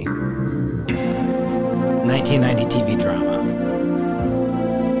sexy. 1990 TV drama.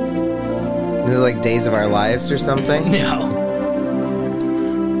 Is it like Days of Our Lives or something? No.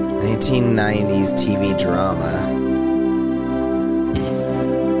 1990s TV drama.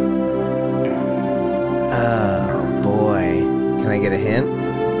 I get a hint?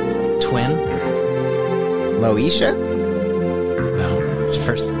 Twin? Moesha? No, it's the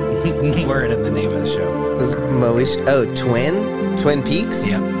first word in the name of the show. Was Moesha? Oh, Twin? Twin Peaks?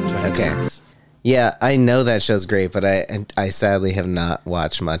 Yep. Twin Okay. Peaks. Yeah, I know that show's great, but I sadly have not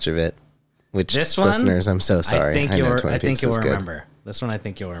watched much of it. Which This one, listeners, I'm so sorry. I think know you'll, Twin I think Peaks you'll is good. remember. This one I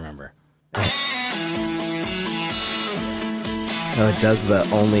think you'll remember. Oh, it does the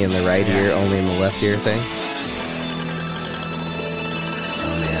only in the right ear, only in the left ear thing.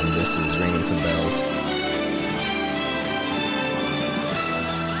 Oh man, this is ringing some bells.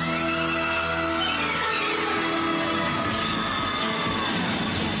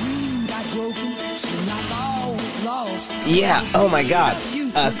 Yeah. Oh my God.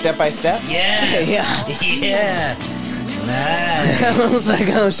 Step by Step. Yes. Yeah. Yeah. Nice. I was like,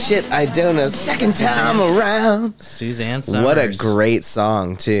 oh shit, I don't know. Second time around. Suzanne Summers. What a great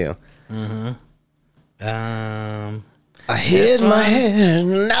song too. I hit my head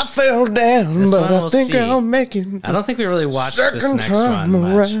and I fell down, This but one I we'll think see. I'll make it. I don't think we really watched this Second next time one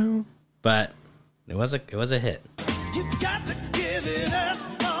much, around. but it was a hit. You got to give it up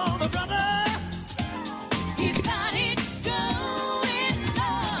for the brother. He's got it going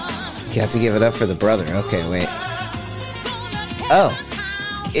on. You have to give it up for the brother. Okay, wait. Oh,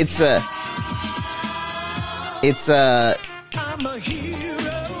 it's a. I'm a hero.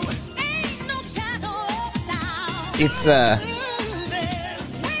 Ain't no shadow of doubt. It's a.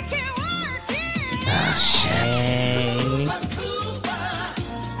 Yes. Make it work, yeah. Oh shit. Hang,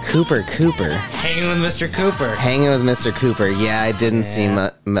 Cooper. hanging with Mr. Cooper. Hanging with Mr. Cooper. Yeah, I didn't see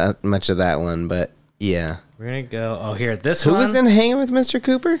much of that one, but yeah. We're gonna go. Oh, here this Who one. was in Hanging with Mr.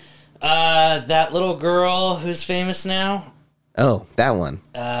 Cooper? That little girl who's famous now. Oh, that one.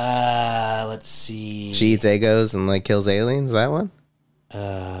 Let's see. She eats Eggos and like kills aliens. That one.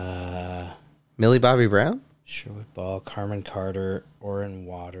 Millie Bobby Brown. Sherwood Ball, Carmen Carter, Orrin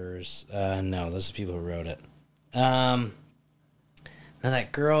Waters. No, those are the people who wrote it. No,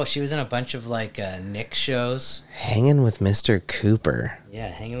 that girl, she was in a bunch of like Nick shows. Hanging with Mr. Cooper. Yeah,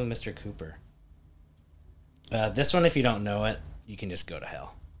 Hanging with Mr. Cooper. This one, if you don't know it, you can just go to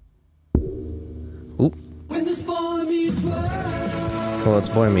hell. Oop. When this boy meets world. Well, it's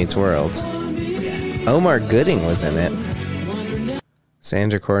Boy Meets World. Omar Gooding was in it.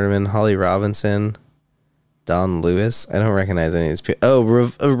 Sandra Corderman, Holly Robinson, Don Lewis. I don't recognize any of these people. Oh,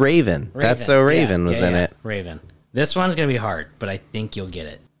 Raven. That's so Raven was in it. Raven. This one's going to be hard, but I think you'll get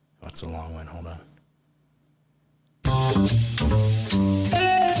it. What's a long one? Hold on.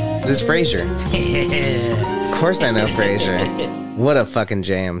 This is Frasier. Of course I know Frasier. What a fucking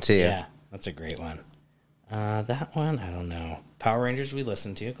jam, too. Yeah, that's a great one. That one, I don't know. Power Rangers we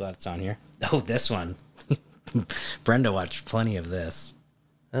listened to. Glad it's on here. Oh, this one. Brenda watched plenty of this.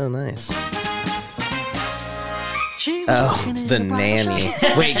 Oh, nice. She was Oh, walking in the a bridal nanny.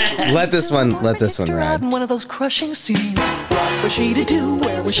 shop. Wait, let this one ride. In one of those crushing scenes. What was she to do?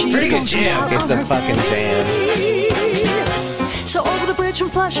 Where was she Pretty to good go? She was jam. out It's on a her fucking jam. feet. So over the bridge from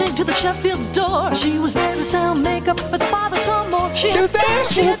Flushing to the Sheffield's door, she was there to sell makeup, but the father saw more. She was there,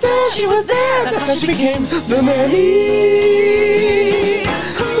 she was there, she was there. That's how she became the nanny.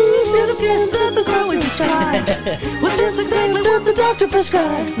 Who's gonna guess that the girl we described was just exactly what the doctor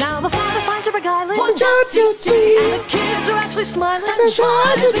prescribed? Now the father finds her beguiling. Watch out, you see. And the kids are actually smiling. Says,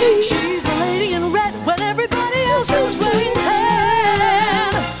 "How'd you see?" She's the lady in red when everybody else is wearing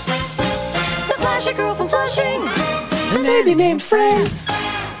tan. The flashy girl from Flushing. A lady named Fran.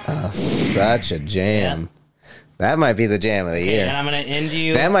 Oh, such a jam. That might be the jam of the year. And I'm going to end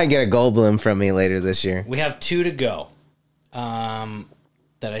you. That might get a Goldblum from me later this year. We have 2 to go.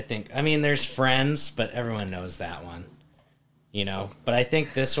 That I think. I mean, there's Friends, but everyone knows that one. You know? But I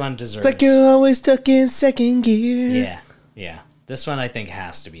think this one deserves. It's like you're always stuck in second gear. Yeah. This one I think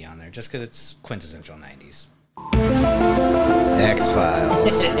has to be on there just because it's quintessential 90s.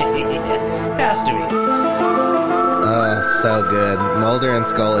 X-Files. Has to be. Oh, so good. Mulder and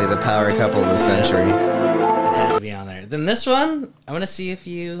Scully, the power couple of the century. It had to be on there. Then this one, I want to see if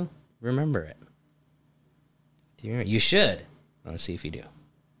you remember it. Do you remember? You should. I want to see if you do.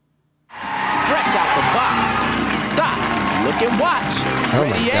 Fresh out the box. Stop, look and watch. Oh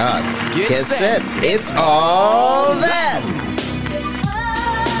my god. Get set. It's all that.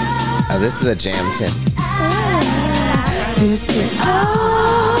 Oh, this is a jam tip. This is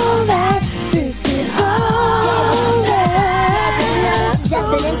all that. This is all that.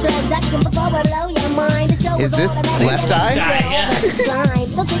 Just an introduction before we blow your mind. The show Is this Left Eye?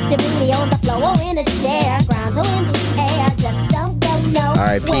 So sit your booty on the floor or in a chair. Ground or in the air. Just don't go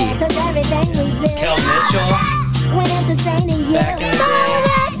nowhere. R.I.P. 'Cause everything we do Kel Mitchell. when entertaining you. Back in the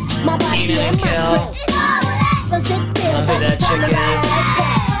day. My body Keenan and and my Kel. crew. so sit still. Who 'cause that we come to chick ride is? like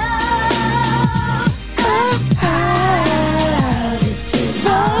that. This is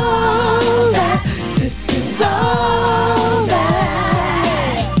all that. This is all that.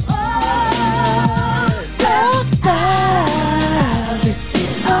 This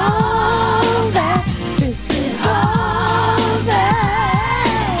is all that. This is all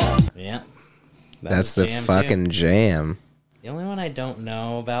that. Yeah. That's the jam, too. fucking jam. The only one I don't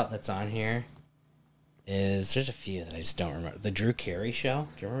know about that's on here is there's a few that I just don't remember. The Drew Carey Show.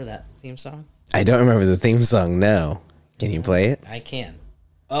 Do you remember that theme song? I don't remember the theme song, no. Can you play it? I can.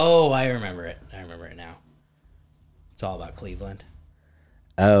 Oh, I remember it. I remember it now. It's all about Cleveland.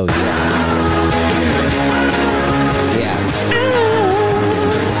 Oh, yeah. Yeah.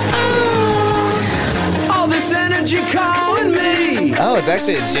 All this energy calling me. Oh, it's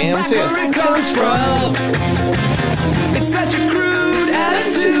actually a jam, too. Where it comes from. It's such a crude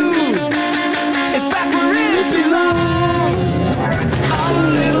attitude. It's back where it belongs. All the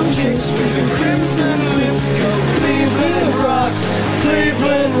little chicks drinking crimson lips go Cleveland rocks,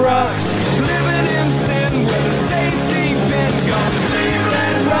 Cleveland rocks. Living in sin where the safety pin gone.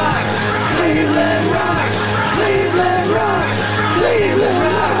 Cleveland rocks, Cleveland rocks, Cleveland rocks, Cleveland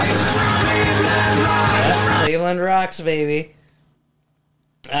rocks, Cleveland rocks. Cleveland rocks, baby.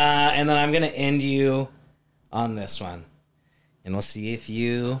 And then I'm going to end you on this one. And we'll see if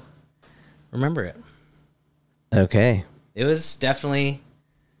you remember it. Okay. It was definitely,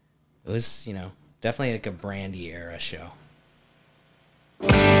 definitely like a Brandy era show.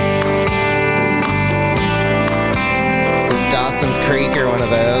 This is Dawson's Creek or one of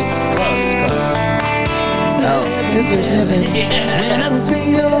those. Close. Oh. There's heaven. When I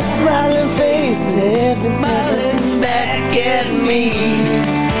see your smiling face, heaven smiling back at me.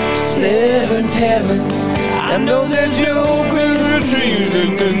 Seventh heaven. I know there's no greater dream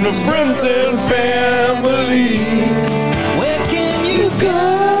than the friends and family. Where can you go?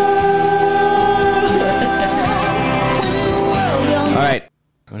 All right.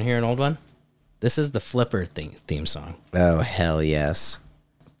 Want to hear an old one? This is the Flipper theme song. Oh, hell yes.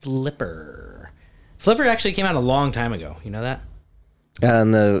 Flipper actually came out a long time ago. You know that?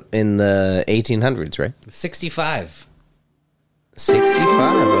 In the 1800s, right? 65.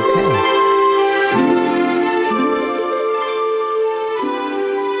 65, okay.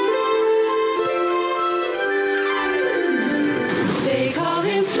 They call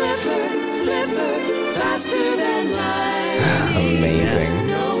him Flipper, faster than light.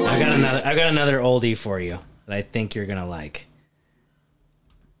 Amazing. I've got another oldie for you that I think you're gonna like.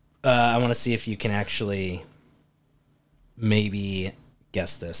 I want to see if you can actually maybe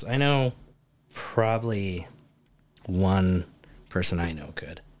guess this. I know probably one person I know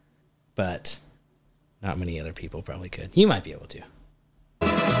could, but not many other people probably could. You might be able to.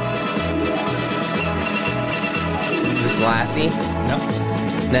 This Lassie? Nope.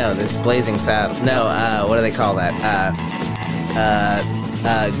 No, this Blazing Saddle. No, what do they call that?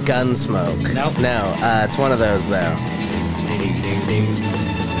 Gunsmoke. Nope. No, it's one of those, though.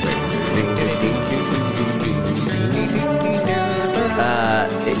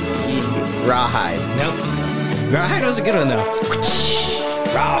 Rawhide. Nope. Rawhide was a good one, though.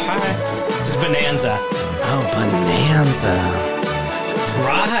 Rawhide. This is Bonanza. Oh, Bonanza.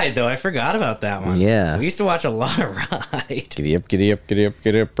 Rawhide, though. I forgot about that one. Yeah. We used to watch a lot of Rawhide. Giddy up, giddy up, giddy up,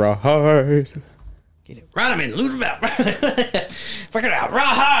 giddy up, Rawhide. Run him in, loot him out. Fuck it out,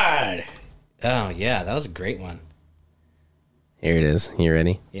 Rawhide. Oh, yeah, that was a great one. Here it is. You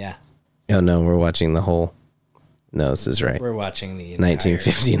ready? Yeah. Oh, no, we're watching the whole... No, this is right. We're watching the entire,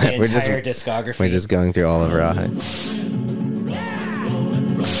 1959. We're discography. We're just going through all of Rawhide.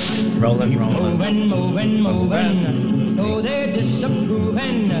 rolling. Moving. Oh, they're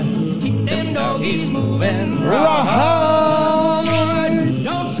disapproving. Keep them doggies moving. Rawhide!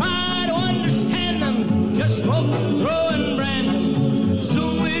 Don't try to understand them. Just rope, throw, and brand.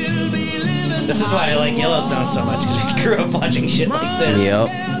 Soon we'll be living. This is why I like Yellowstone so much, because we grew up watching shit like this. Yep.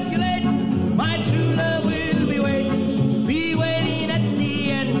 Calculate. My true love will be waiting at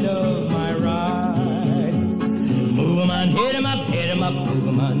the end of my ride. Move 'em on, hit 'em up,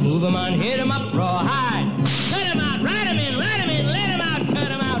 move 'em on, hit 'em up, rawhide. Let 'em out, ride 'em in, let 'em out,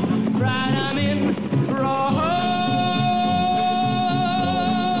 cut 'em out, ride 'em in,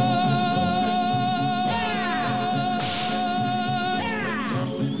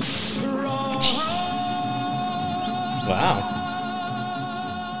 Wow.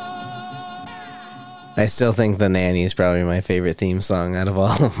 I still think The Nanny is probably my favorite theme song out of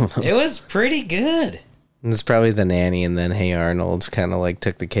all of them. It was pretty good. It's probably The Nanny and then Hey Arnold kind of like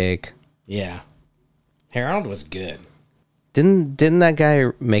took the cake. Yeah. Harold was good. Didn't that guy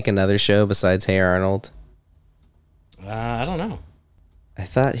make another show besides Hey Arnold? I don't know. I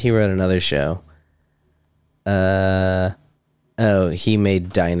thought he wrote another show. He made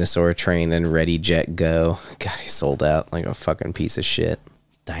Dinosaur Train and Ready Jet Go. God, he sold out like a fucking piece of shit.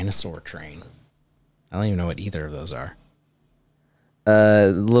 Dinosaur Train. I don't even know what either of those are.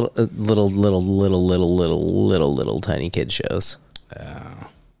 Little tiny kid shows.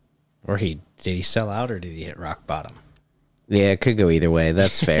 Or did he sell out or did he hit rock bottom? Yeah, it could go either way.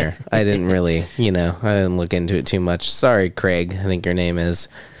 That's fair. I didn't really, I didn't look into it too much. Sorry, Craig. I think your name is.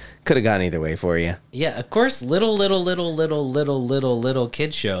 Could have gone either way for you. Yeah, of course, little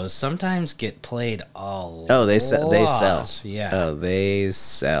kid shows sometimes get played all. Oh, they sell. Yeah. Oh, they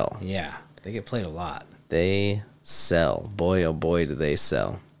sell. Yeah, they get played a lot. They sell. Boy, oh boy, do they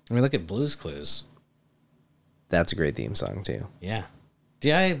sell. I mean, look at Blue's Clues. That's a great theme song too. Yeah. Do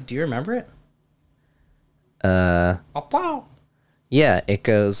you remember it? Yeah, it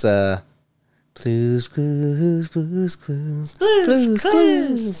goes. Blues Clues, Blues Clues, Blues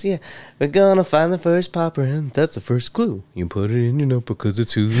Clues. Yeah, we're gonna find the first pop print. That's the first clue. You put it in your notebook because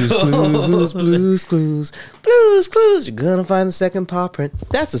it's who's Blues, Blues Clues, Blues Clues. You're gonna find the second pop print.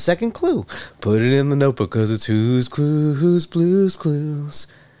 That's the second clue. Put it in the notebook because it's who's Clues, Blues Clues.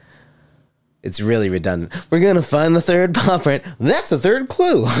 It's really redundant. We're gonna find the third paw print. That's the third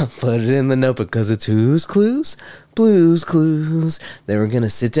clue. Put it in the notebook because it's who's Clues, Blues Clues. Then we're gonna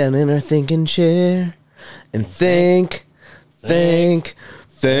sit down in our thinking chair and think. Because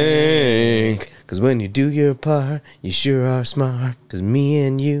when you do your part, you sure are smart. Because me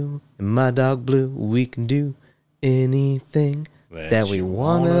and you and my dog Blue, we can do anything that we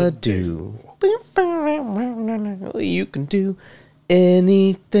wanna do. You can do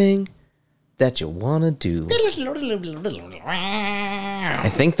anything that you want to do. I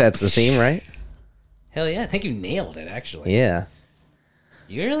think that's the theme, right? Hell yeah, I think you nailed it, actually. Yeah.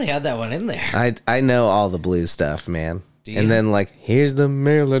 You really had that one in there. I know all the blues stuff, man. Do you? And then, like, here's the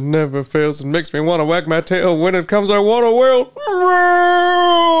mail that never fails and makes me want to wag my tail. When it comes, I want to wail.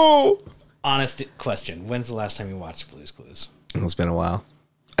 Honest question, when's the last time you watched Blue's Clues? It's been a while.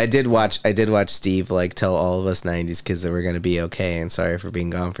 I did watch Steve like tell all of us 90s kids that we're going to be okay and sorry for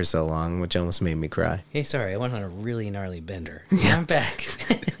being gone for so long, which almost made me cry. Hey, sorry, I went on a really gnarly bender. Yeah. I'm back.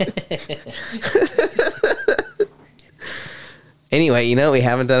 Anyway, we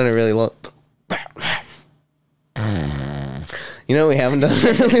haven't done it in a really long... we haven't done it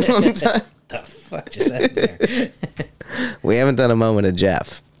in a really long time? The fuck just happened there? We haven't done a moment of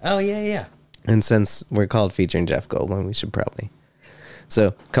Jeff. Oh, yeah. And since we're called Featuring Jeff Goldblum, we should probably...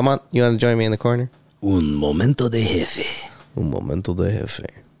 So, come on, you want to join me in the corner? Un momento de jefe. Un momento de jefe.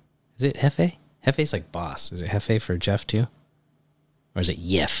 Is it jefe? Jefe's like boss. Is it jefe for Jeff too? Or is it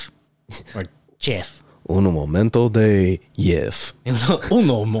Yef? Or Jeff? Un momento de Yef. Un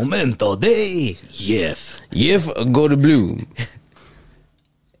momento de Yef. Yef go to blue.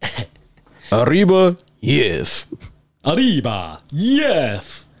 Arriba, Yef. Arriba,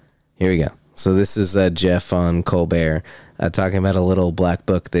 Yef. Here we go. So this is Jeff on Colbert talking about a little black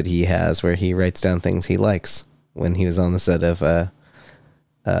book that he has where he writes down things he likes when he was on the set of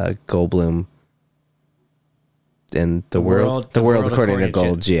Goldblum and the world according to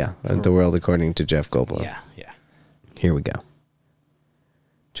Gold. Yeah, the world according to Jeff Goldblum. Yeah. Here we go.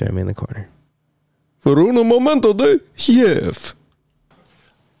 Join me in the corner. For un momento de Jeff.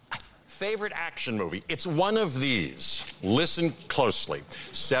 Favorite action movie? It's one of these. Listen closely.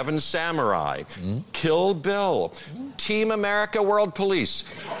 Seven Samurai, Kill Bill, Team America World Police,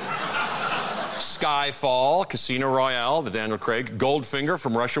 Skyfall, Casino Royale, the Daniel Craig, Goldfinger,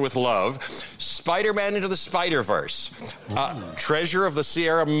 From Russia with Love, Spider-Man Into the Spider-Verse, Treasure of the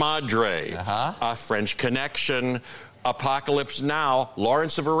Sierra Madre, French Connection, Apocalypse Now,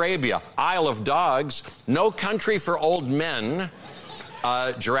 Lawrence of Arabia, Isle of Dogs, No Country for Old Men,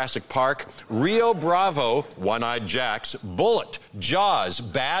 Jurassic Park, Rio Bravo, One-Eyed Jacks, Bullet, Jaws,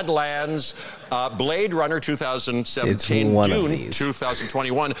 Badlands, Blade Runner 2017, Dune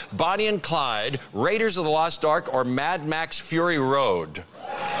 2021, Bonnie and Clyde, Raiders of the Lost Ark, or Mad Max Fury Road?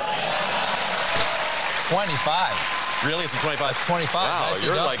 25. Really? It's a 25? That's 25. Wow, Nicely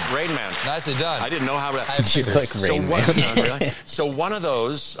you're done. like Rain Man. Nicely done. I didn't know how to... You're like Rain Man. Really? So one of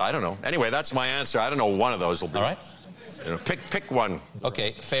those, I don't know. Anyway, that's my answer. I don't know one of those will be. All right. Pick one.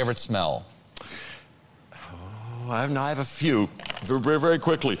 Okay, favorite smell? Oh, I have a few. Very, very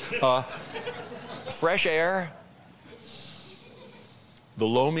quickly. Fresh air. The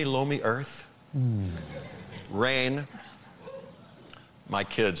loamy earth. Rain. My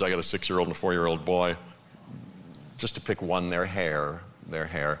kids, I got a 6-year-old and a 4-year-old boy. Just to pick one, their hair.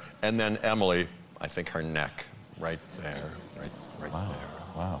 And then Emily, I think her neck. Right there. Right Wow.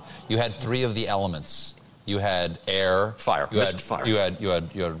 there. Wow. You had 3 of the elements. You had air, Fire. You Missed had fire. You had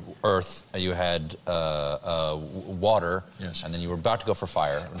earth. You had water. Yes. And then you were about to go for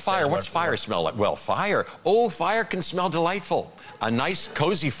fire. Fire. What's fire smell like? Well, fire. Oh, fire can smell delightful. A nice,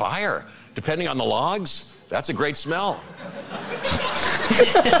 cozy fire. Depending on the logs, that's a great smell.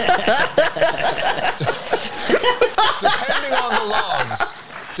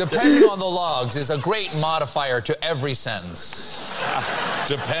 Depending on the logs is a great modifier to every sentence.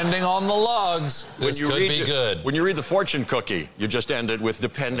 Depending on the logs, this could be good. When you read the fortune cookie, you just end it with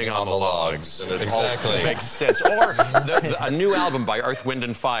depending on the logs. And it Exactly. all makes sense. Or a new album by Earth, Wind,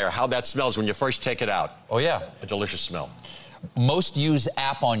 and Fire, how that smells when you first take it out. Oh, yeah. A delicious smell. Most used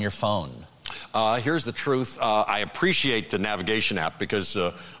app on your phone. Here's the truth. I appreciate the navigation app because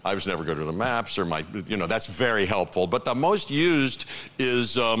I was never good at the maps or that's very helpful. But the most used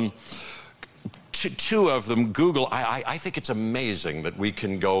is two of them. Google. I think it's amazing that we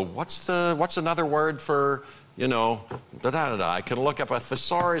can go. What's another word for? I can look up a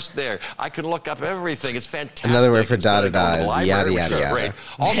thesaurus there. I can look up everything. It's fantastic. Another word for Instead of going to the da-da-da is yada, library, yada, which are yada. great.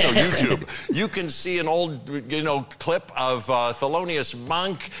 Also, YouTube. You can see an old, clip of Thelonious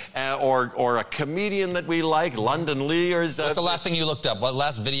Monk or a comedian that we like, London Lee. What's the last thing you looked up? What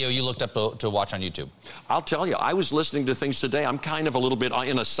last video you looked up to watch on YouTube? I'll tell you, I was listening to things today. I'm kind of a little bit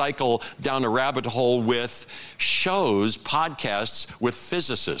in a cycle down a rabbit hole with shows, podcasts with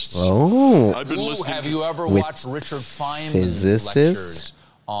physicists. Oh. I've been listening. Have you ever With watched Richard Feynman's physicists? lectures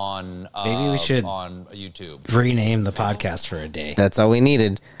on Maybe we should on YouTube? rename the podcast for a day. That's all we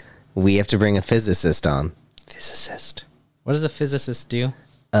needed. We have to bring a physicist on. Physicist. What does a physicist do?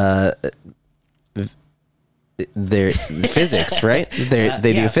 They're physics, right?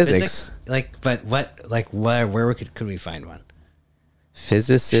 They do physics. Where could we find one?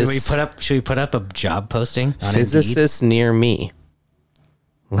 Physicists. Should we put up a job posting on Indeed? Physicists near me.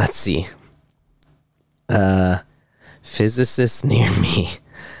 Let's see. Physicists near me.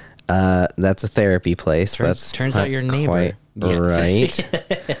 That's a therapy place. Turns out your neighbor. Quite right.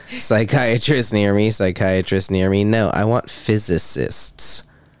 Psychiatrist near me. Psychiatrist near me. No, I want physicists.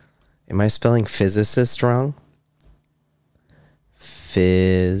 Am I spelling physicist wrong?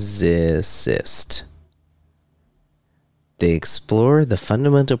 Physicist. They explore the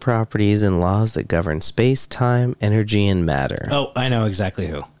fundamental properties and laws that govern space, time, energy, and matter. Oh, I know exactly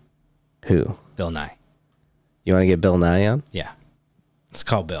who. Who? Bill Nye. You want to get Bill Nye on? Yeah. Let's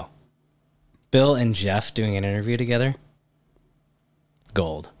call Bill. Bill and Jeff doing an interview together.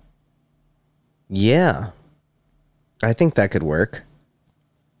 Gold. Yeah. I think that could work.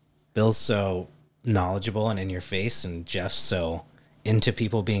 Bill's so knowledgeable and in your face, and Jeff's so into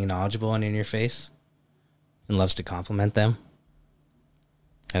people being knowledgeable and in your face and loves to compliment them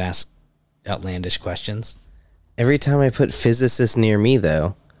and ask outlandish questions. Every time I put physicist near me,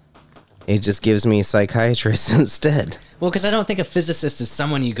 though, it just gives me psychiatrist instead. Well, because I don't think a physicist is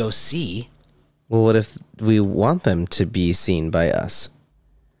someone you go see. Well, what if we want them to be seen by us?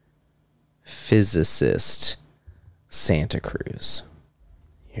 Physicist Santa Cruz.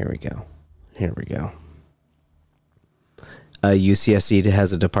 Here we go. UCSC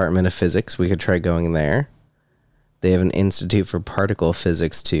has a department of physics. We could try going there. They have an Institute for Particle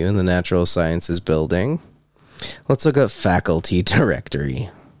Physics, too, in the Natural Sciences building. Let's look up faculty directory.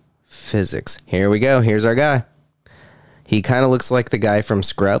 Physics. Here we go. Here's our guy. He kind of looks like the guy from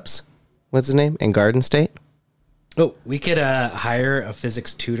Scrubs. What's his name? In Garden State? Oh, we could hire a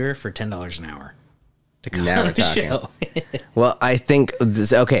physics tutor for $10 an hour to come Now on we're the talking. show. Well, I think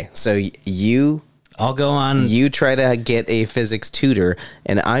this, okay, so I'll go on. You try to get a physics tutor,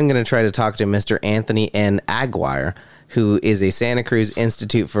 and I'm going to try to talk to Mr. Anthony N. Aguirre, who is a Santa Cruz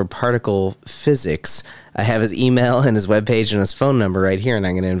Institute for Particle Physics. I have his email and his webpage and his phone number right here, and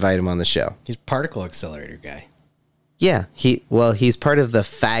I'm going to invite him on the show. He's particle accelerator guy. Yeah, he's part of the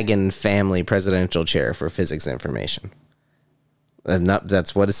Fagan family presidential chair for physics information.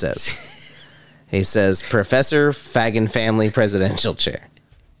 That's what it says. He says, Professor Fagan family presidential chair.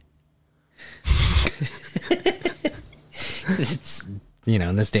 It's,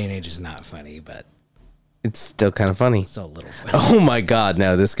 in this day and age is not funny, but it's still kind of funny. it's still a little funny. Oh my God,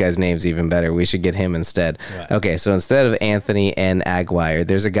 no, this guy's name's even better. We should get him instead. What? Okay, so instead of Anthony N. Aguirre,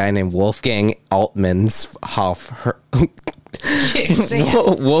 there's a guy named Wolfgang Altmanhoffer.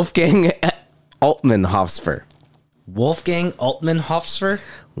 Wolfgang Altmanhoffer. Wolfgang Altmanhoffer?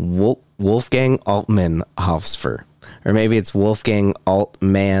 Wolfgang Altmanhoffer. Or maybe it's Wolfgang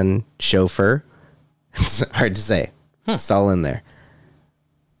Altman Chauffeur. It's hard to say. It's all in there.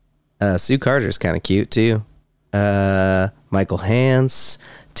 Sue Carter's kind of cute, too. Michael Hans.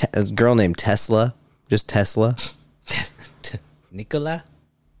 A girl named Tesla. Just Tesla. Nicola?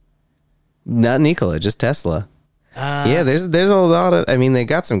 Not Nikola, just Tesla. Yeah, there's a lot of. I mean, they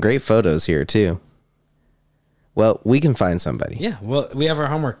got some great photos here too. Well, we can find somebody. Yeah, well, we have our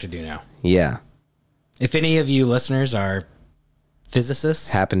homework to do now. Yeah. If any of you listeners are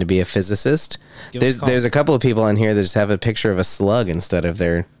physicists, Happen to be a physicist. Give us a call. There's a couple of people on here that just have a picture of a slug instead of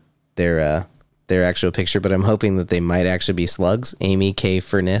their actual picture, but I'm hoping that they might actually be slugs. Amy K.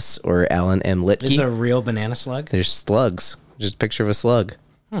 Furness or Alan M. Litke. is a real banana slug. There's slugs. Just a picture of a slug.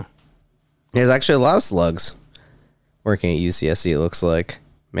 There's actually a lot of slugs working at UCSC, it looks like.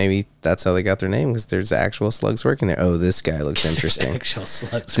 Maybe that's how they got their name, because there's actual slugs working there. Oh, this guy looks interesting. Actual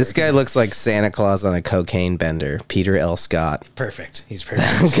slugs. This guy looks like Santa Claus on a cocaine bender. Peter L. Scott. Perfect. He's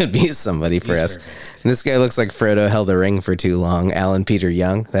perfect. Could be somebody for us. And this guy looks like Frodo held the ring for too long. Alan Peter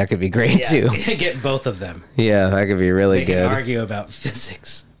Young. That could be great too. Get both of them. Yeah, that could be really They good. can argue about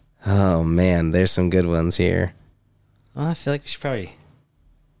physics. Oh man, there's some good ones here. Well, I feel like we should probably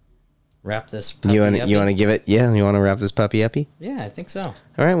wrap this puppy You uppy. want to give it? Yeah, you want to wrap this puppy uppy? Yeah, I think so.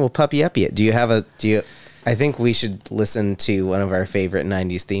 All right, well, puppy uppy it. I think we should listen to one of our favorite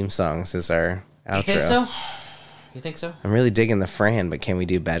 90s theme songs as our outro. You think so? You think so? I'm really digging the Fran, but can we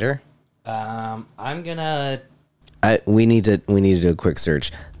do better? I'm gonna. We need to do a quick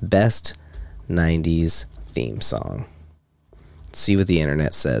search. Best 90s theme song. See what the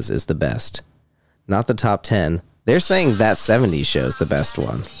internet says is the best. Not the top 10. They're saying That 70s Show's the best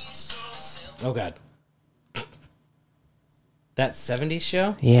one. Oh God. That 70s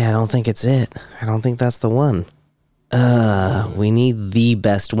show? Yeah, I don't think it's it. I don't think that's the one. We need the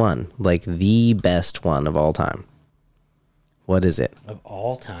best one. Like the best one of all time. What is it? Of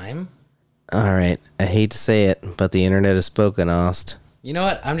all time? All right. I hate to say it, but the internet has spoken, Ost. You know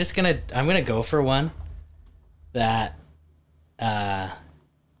what? I'm gonna go for one that I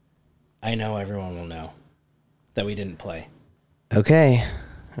know everyone will know that we didn't play. Okay.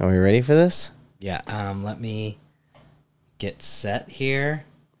 Are we ready for this? Yeah, let me get set here.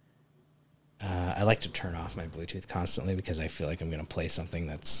 I like to turn off my Bluetooth constantly because I feel like I'm going to play something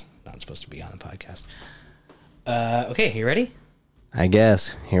that's not supposed to be on the podcast. Okay, you ready? I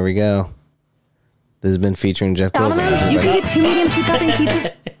guess. Here we go. This has been featuring Jeff Goldblum. Domino's, you can get 2 medium, 2 topping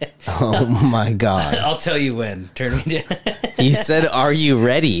pizzas. Oh my God. I'll tell you when. Turn me down. You said, are you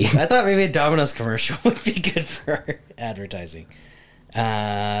ready? I thought maybe a Domino's commercial would be good for our advertising.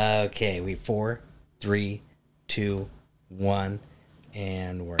 Okay, 4, 3, 2, 1,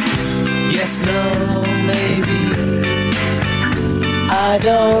 and we're. Yes, no, maybe. I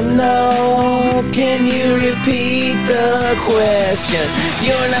don't know. Can you repeat the question?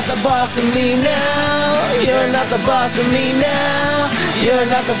 You're not the boss of me now. You're not the boss of me now. You're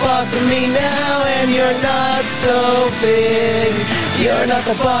not the boss of me now. And you're not so big. You're not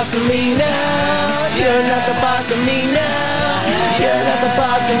the boss of me now. You're not the boss of me now. You're not the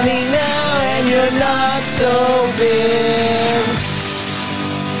boss of me now. And you're not so big.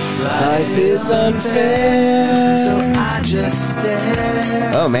 Life is unfair, so I just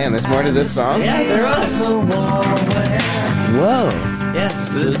stare. Oh man, there's more to this song? Yeah, there was. Whoa. Yeah.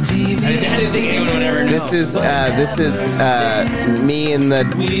 The TV. I didn't think anyone would ever know. This is me and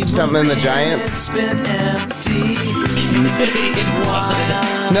the something in the Giants. It's been empty.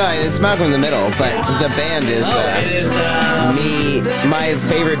 No, it's Malcolm in the Middle, but the band is me, my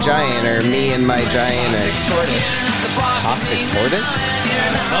favorite giant, or me and my giant. Toxic Tortoise?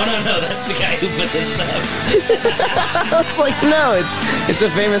 Oh no, that's the guy who put this up. I was like, no, it's a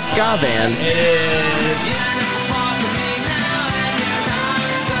famous ska band. It is.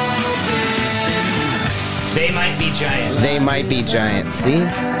 They might be giants. They might be giants. See?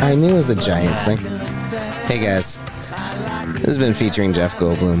 I knew it was a Giants thing. Hey guys, this has been featuring Jeff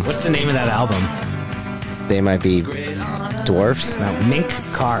Goldblum. What's the name of that album? They might be dwarfs. No, Mink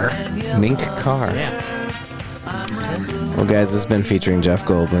Car. Mink Car. Yeah. Well, guys, this has been featuring Jeff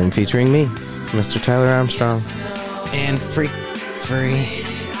Goldblum, featuring me, Mr. Tyler Armstrong. And Free.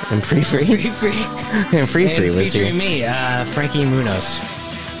 And Free. And Free was here. Featuring me, Frankie Munoz.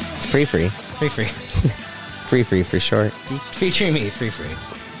 It's Free. Free. Free for short. Featuring me, Free.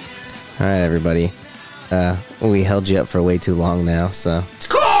 All right, everybody. We held you up for way too long now, so It's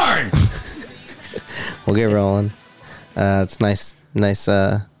corn! we'll get rolling. It's nice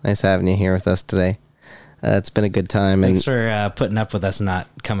having you here with us today. It's been a good time. Thanks for putting up with us not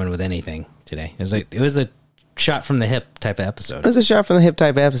coming with anything today. It was a shot from the hip type of episode. It was a shot from the hip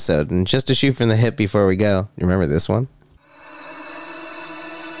type episode, and just to shoot from the hip before we go. You remember this one?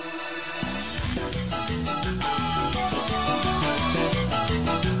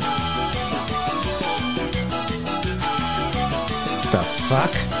 The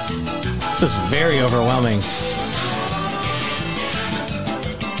fuck? This is very overwhelming.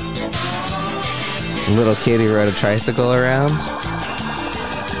 Little kid who rode a tricycle around.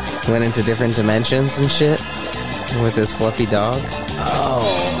 Went into different dimensions and shit with his fluffy dog.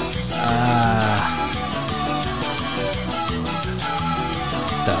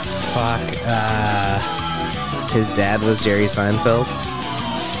 The fuck? His dad was Jerry Seinfeld.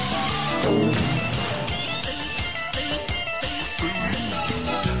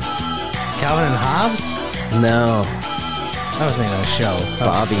 Calvin and Hobbes? No. That was the name of the show.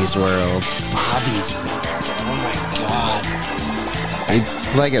 Bobby's World. Bobby's World. Oh my god. It's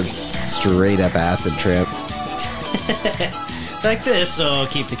like a straight up acid trip. Like this, so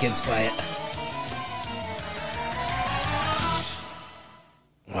keep the kids quiet.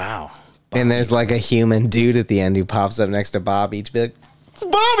 Wow. And there's like a human dude at the end who pops up next to Bobby to be like, it's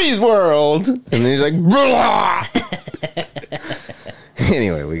Bobby's World. And then he's like, blah.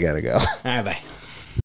 Anyway, we gotta go. All right, bye.